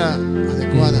la manera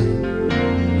adecuada.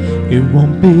 It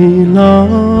won't be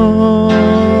long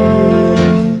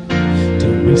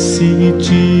till we see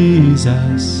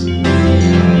Jesus.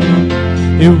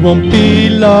 It won't be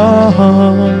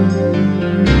long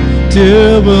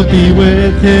till we'll be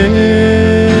with Him.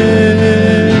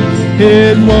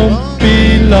 It won't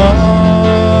be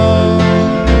long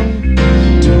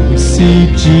till we see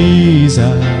Jesus.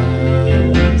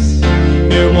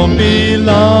 It won't be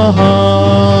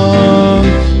long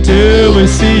till we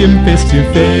see Him face to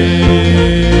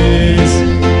face.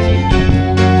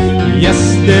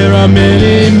 Yes, there are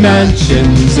many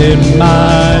mansions in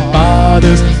my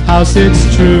Father's house, it's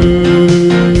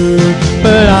true.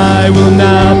 But I will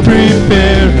now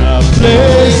prepare a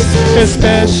place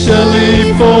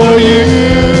especially for you.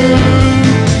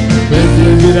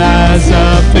 With as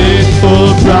a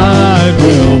faithful bride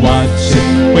will watch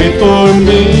it, wait for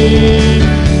me.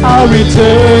 I'll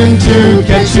return to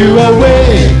catch you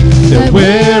away, that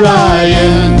where I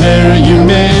am, there you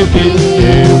may be.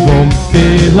 It won't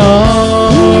be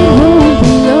long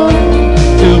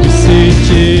till we see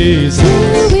Jesus.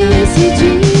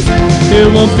 It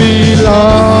won't be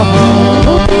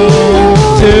long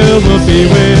till we'll be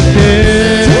with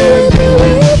Him.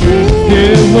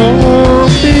 It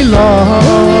won't be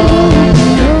long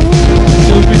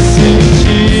till we see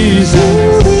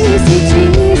Jesus.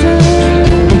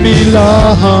 Be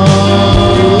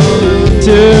long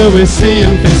till we see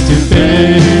Him face to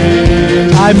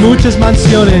face. Hay muchas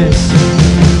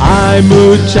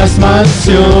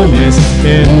mansiones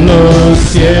en los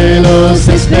cielos,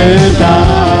 es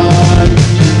verdad.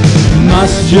 Mas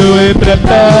yo he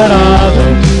preparado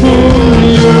un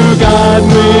lugar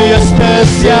muy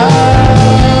especial.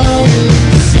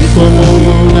 Si como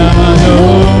una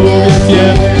novia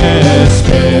fiel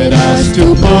esperas tú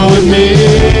por mí,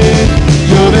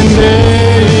 yo vendré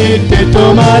y te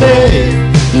tomaré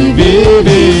y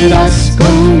vivirás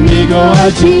conmigo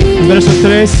allí. Verso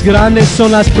 3, grandes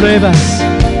son las pruebas,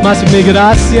 mas mi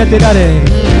gracia te daré.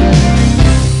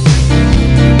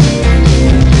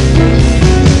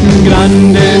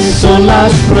 Grandes son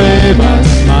las pruebas,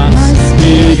 mas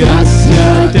mi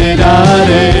gracia te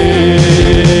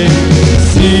daré.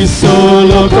 Si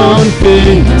solo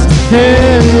confías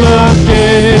en lo que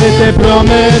te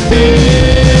prometí,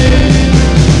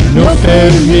 no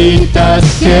permitas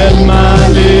que el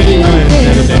maligno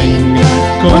intervenga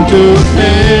con tu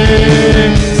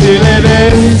fe. Si le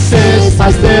vences,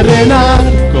 has de reinar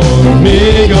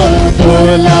conmigo por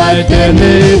la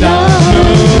eternidad.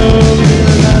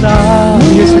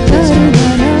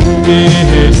 Mi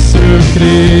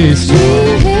Jesucristo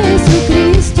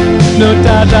no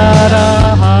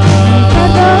tardará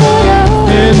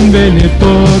en venir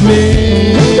por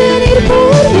mí.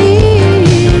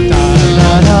 No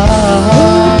tardará.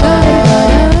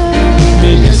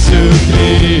 Mi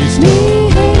Jesucristo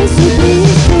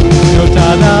no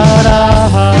tardará.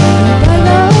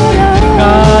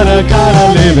 Cara a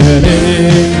cara le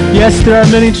veré. Yes, there are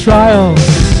many trials.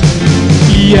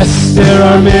 Yes, there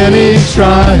are many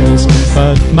trials,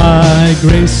 but my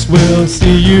grace will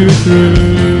see you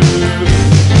through.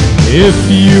 If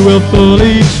you will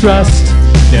fully trust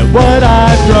that what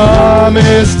I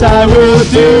promised I will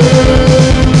do.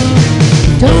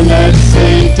 Don't let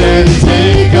Satan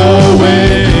take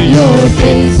away your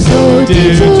faith so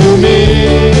dear to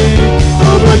me.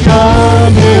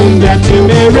 Overcome him that you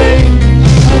may reign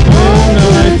upon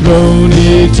thy throne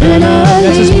eternal.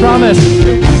 That's his promise.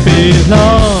 Be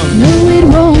long. No, it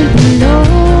won't be long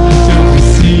Till we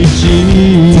see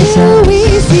Jesus. till we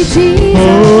see Jesus.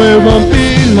 Oh, it won't be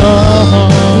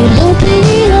long It won't be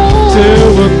long till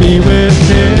we'll be with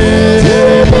Him.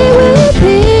 till we will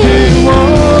be. It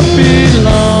won't be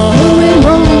long No, it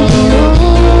won't be long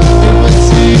till we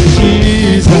see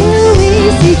Jesus. till we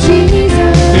see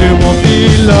Jesus. It won't be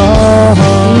long It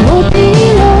won't be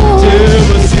long till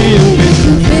we'll see Him face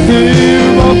to face. It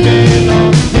won't be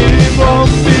long. It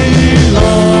won't be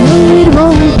long No, it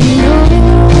won't be long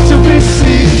till we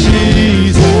see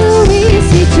Jesus. till we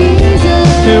see Jesus.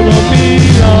 It won't be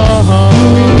long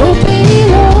It won't be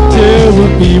long till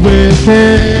we'll be with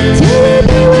Him. till we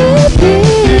be with Him.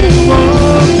 It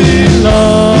won't be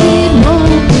long It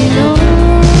won't be long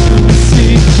till we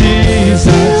see till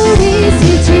Jesus. we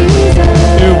see Jesus.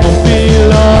 It won't be It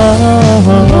long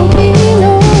won't be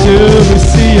long till we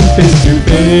see Him face to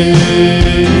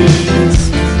face.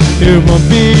 It won't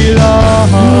be It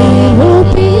long won't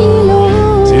be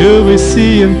long till we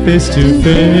see Him face to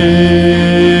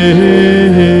face.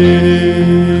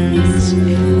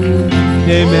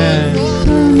 Amen.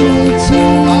 Come, Lord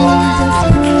Jesus,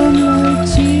 come, Lord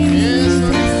Jesus.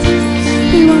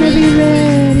 We want to be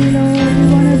ready, Lord.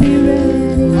 We want to be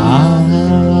ready. I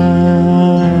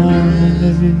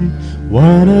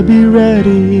wanna be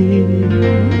ready.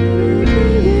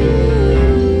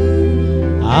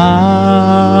 I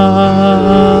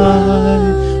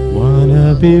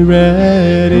wanna be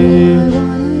ready.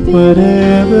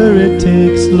 Whatever it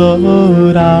takes,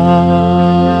 Lord, I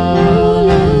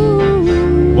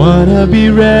wanna be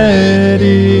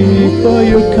ready for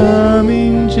your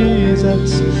coming,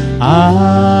 Jesus. I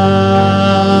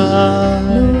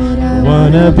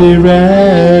wanna be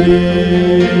ready.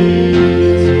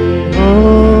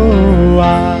 Oh,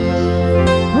 I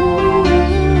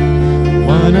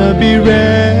wanna be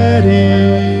ready.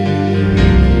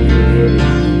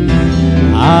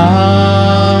 I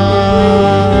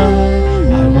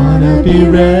wanna be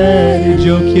ready.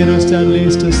 Yo quiero estar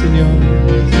listo, Señor.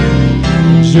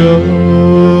 Yo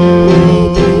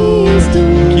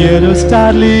quiero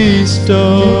estar listo.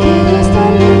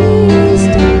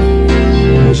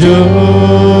 Yo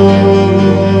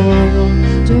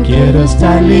quiero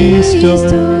estar listo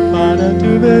para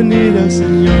tu venida,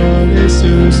 Señor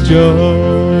Jesús. Yo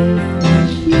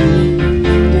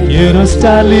quiero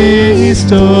estar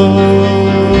listo.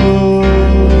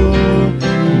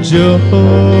 Yo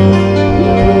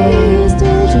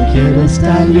quiero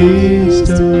estar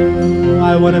listo.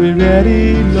 I want to be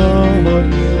ready,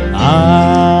 Lord. I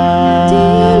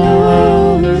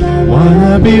want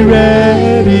to be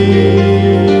ready.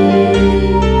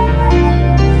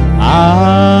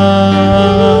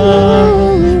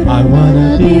 I want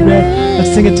to be ready.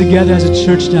 Let's sing it together as a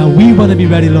church now. We want to be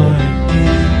ready, Lord.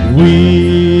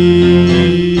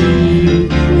 We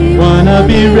want to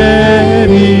be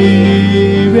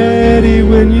ready, ready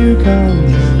when you come.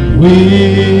 We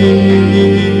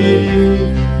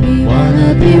want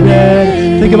to be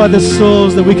ready. Think about the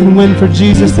souls that we can win for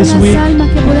Jesus this week. Almas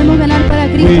que podemos ganar para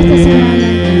Cristo esta semana.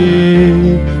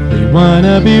 We want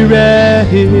to be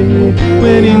ready,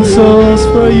 winning souls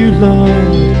for you, Lord.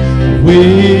 We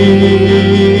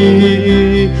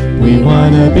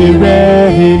want to be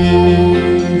ready.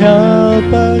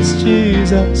 Help us,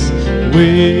 Jesus.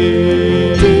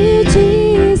 We Dear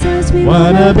Jesus, we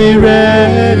wanna be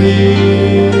ready.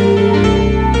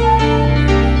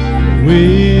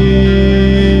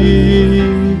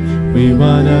 We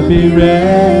wanna be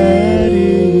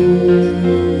ready.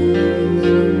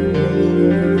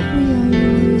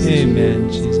 Amen,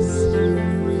 Jesus.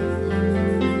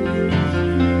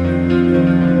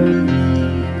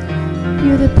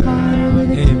 You're the potter, we're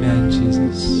the Amen, clay,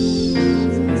 Jesus.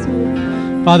 Jesus.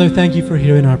 Father, thank you for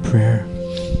hearing our prayer.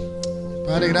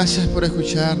 Padre, gracias por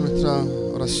escuchar nuestra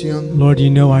oración. Lord, you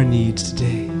know our needs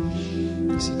today.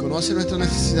 Si conoce nuestras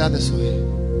necesidades hoy,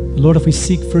 Lord, if we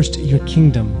seek first your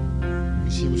kingdom,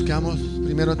 y si buscamos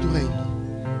primero tu reino,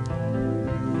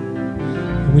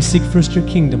 and we seek first your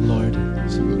kingdom, Lord,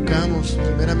 si buscamos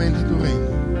primeramente tu reino,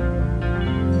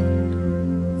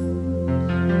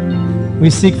 we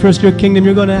seek first your kingdom,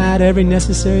 you're going to add every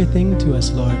necessary thing to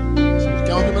us, Lord. si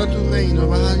buscamos primero tu reino,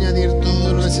 vas a añadir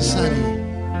todo lo necesario.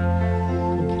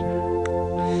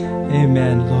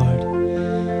 Amen, Lord.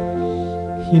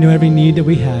 You know every need that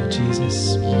we have,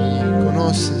 Jesus.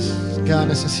 Conoces cada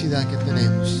necesidad que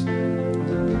tenemos.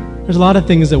 There's a lot of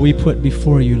things that we put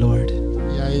before you, Lord,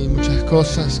 Y hay muchas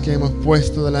cosas que hemos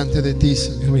puesto delante de ti,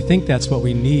 Señor. and we think that's what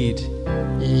we need.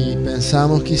 Y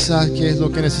pensamos quizás que es lo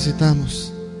que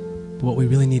necesitamos. But what we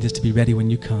really need is to be ready when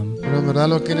you come. Pero en verdad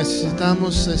lo que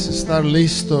necesitamos es estar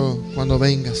listo cuando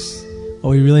vengas.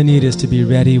 What we really need is to be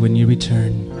ready when you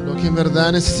return. Lo que en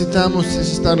verdad necesitamos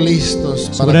es estar listos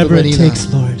So para tu whatever it venida.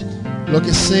 takes, Lord, Lo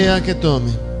que sea que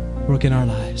tome, work in our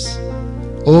lives.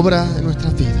 obra en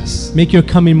nuestras vidas. Make your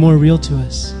coming more real to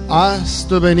us. Haz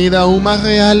tu venida aún más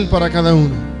real para cada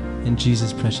uno. In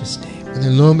Jesus' precious name. En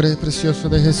el nombre precioso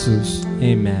de Jesús.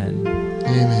 Amen.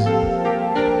 Amén.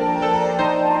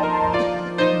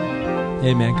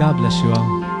 Amen. God bless you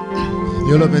all.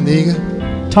 Dios los bendiga.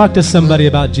 Talk to somebody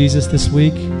about Jesus this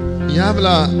week. Y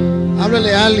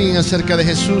háblale a alguien acerca de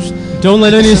Jesús. Don't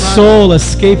let any soul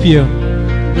escape you.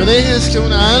 No dejes que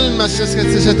una alma se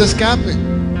te escape.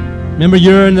 Remember,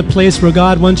 you're in the place where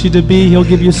God wants you to be. He'll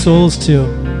give you souls too.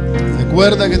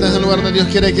 Recuerda que estás en el lugar donde Dios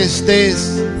quiere que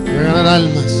estés. Para ganar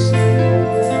almas.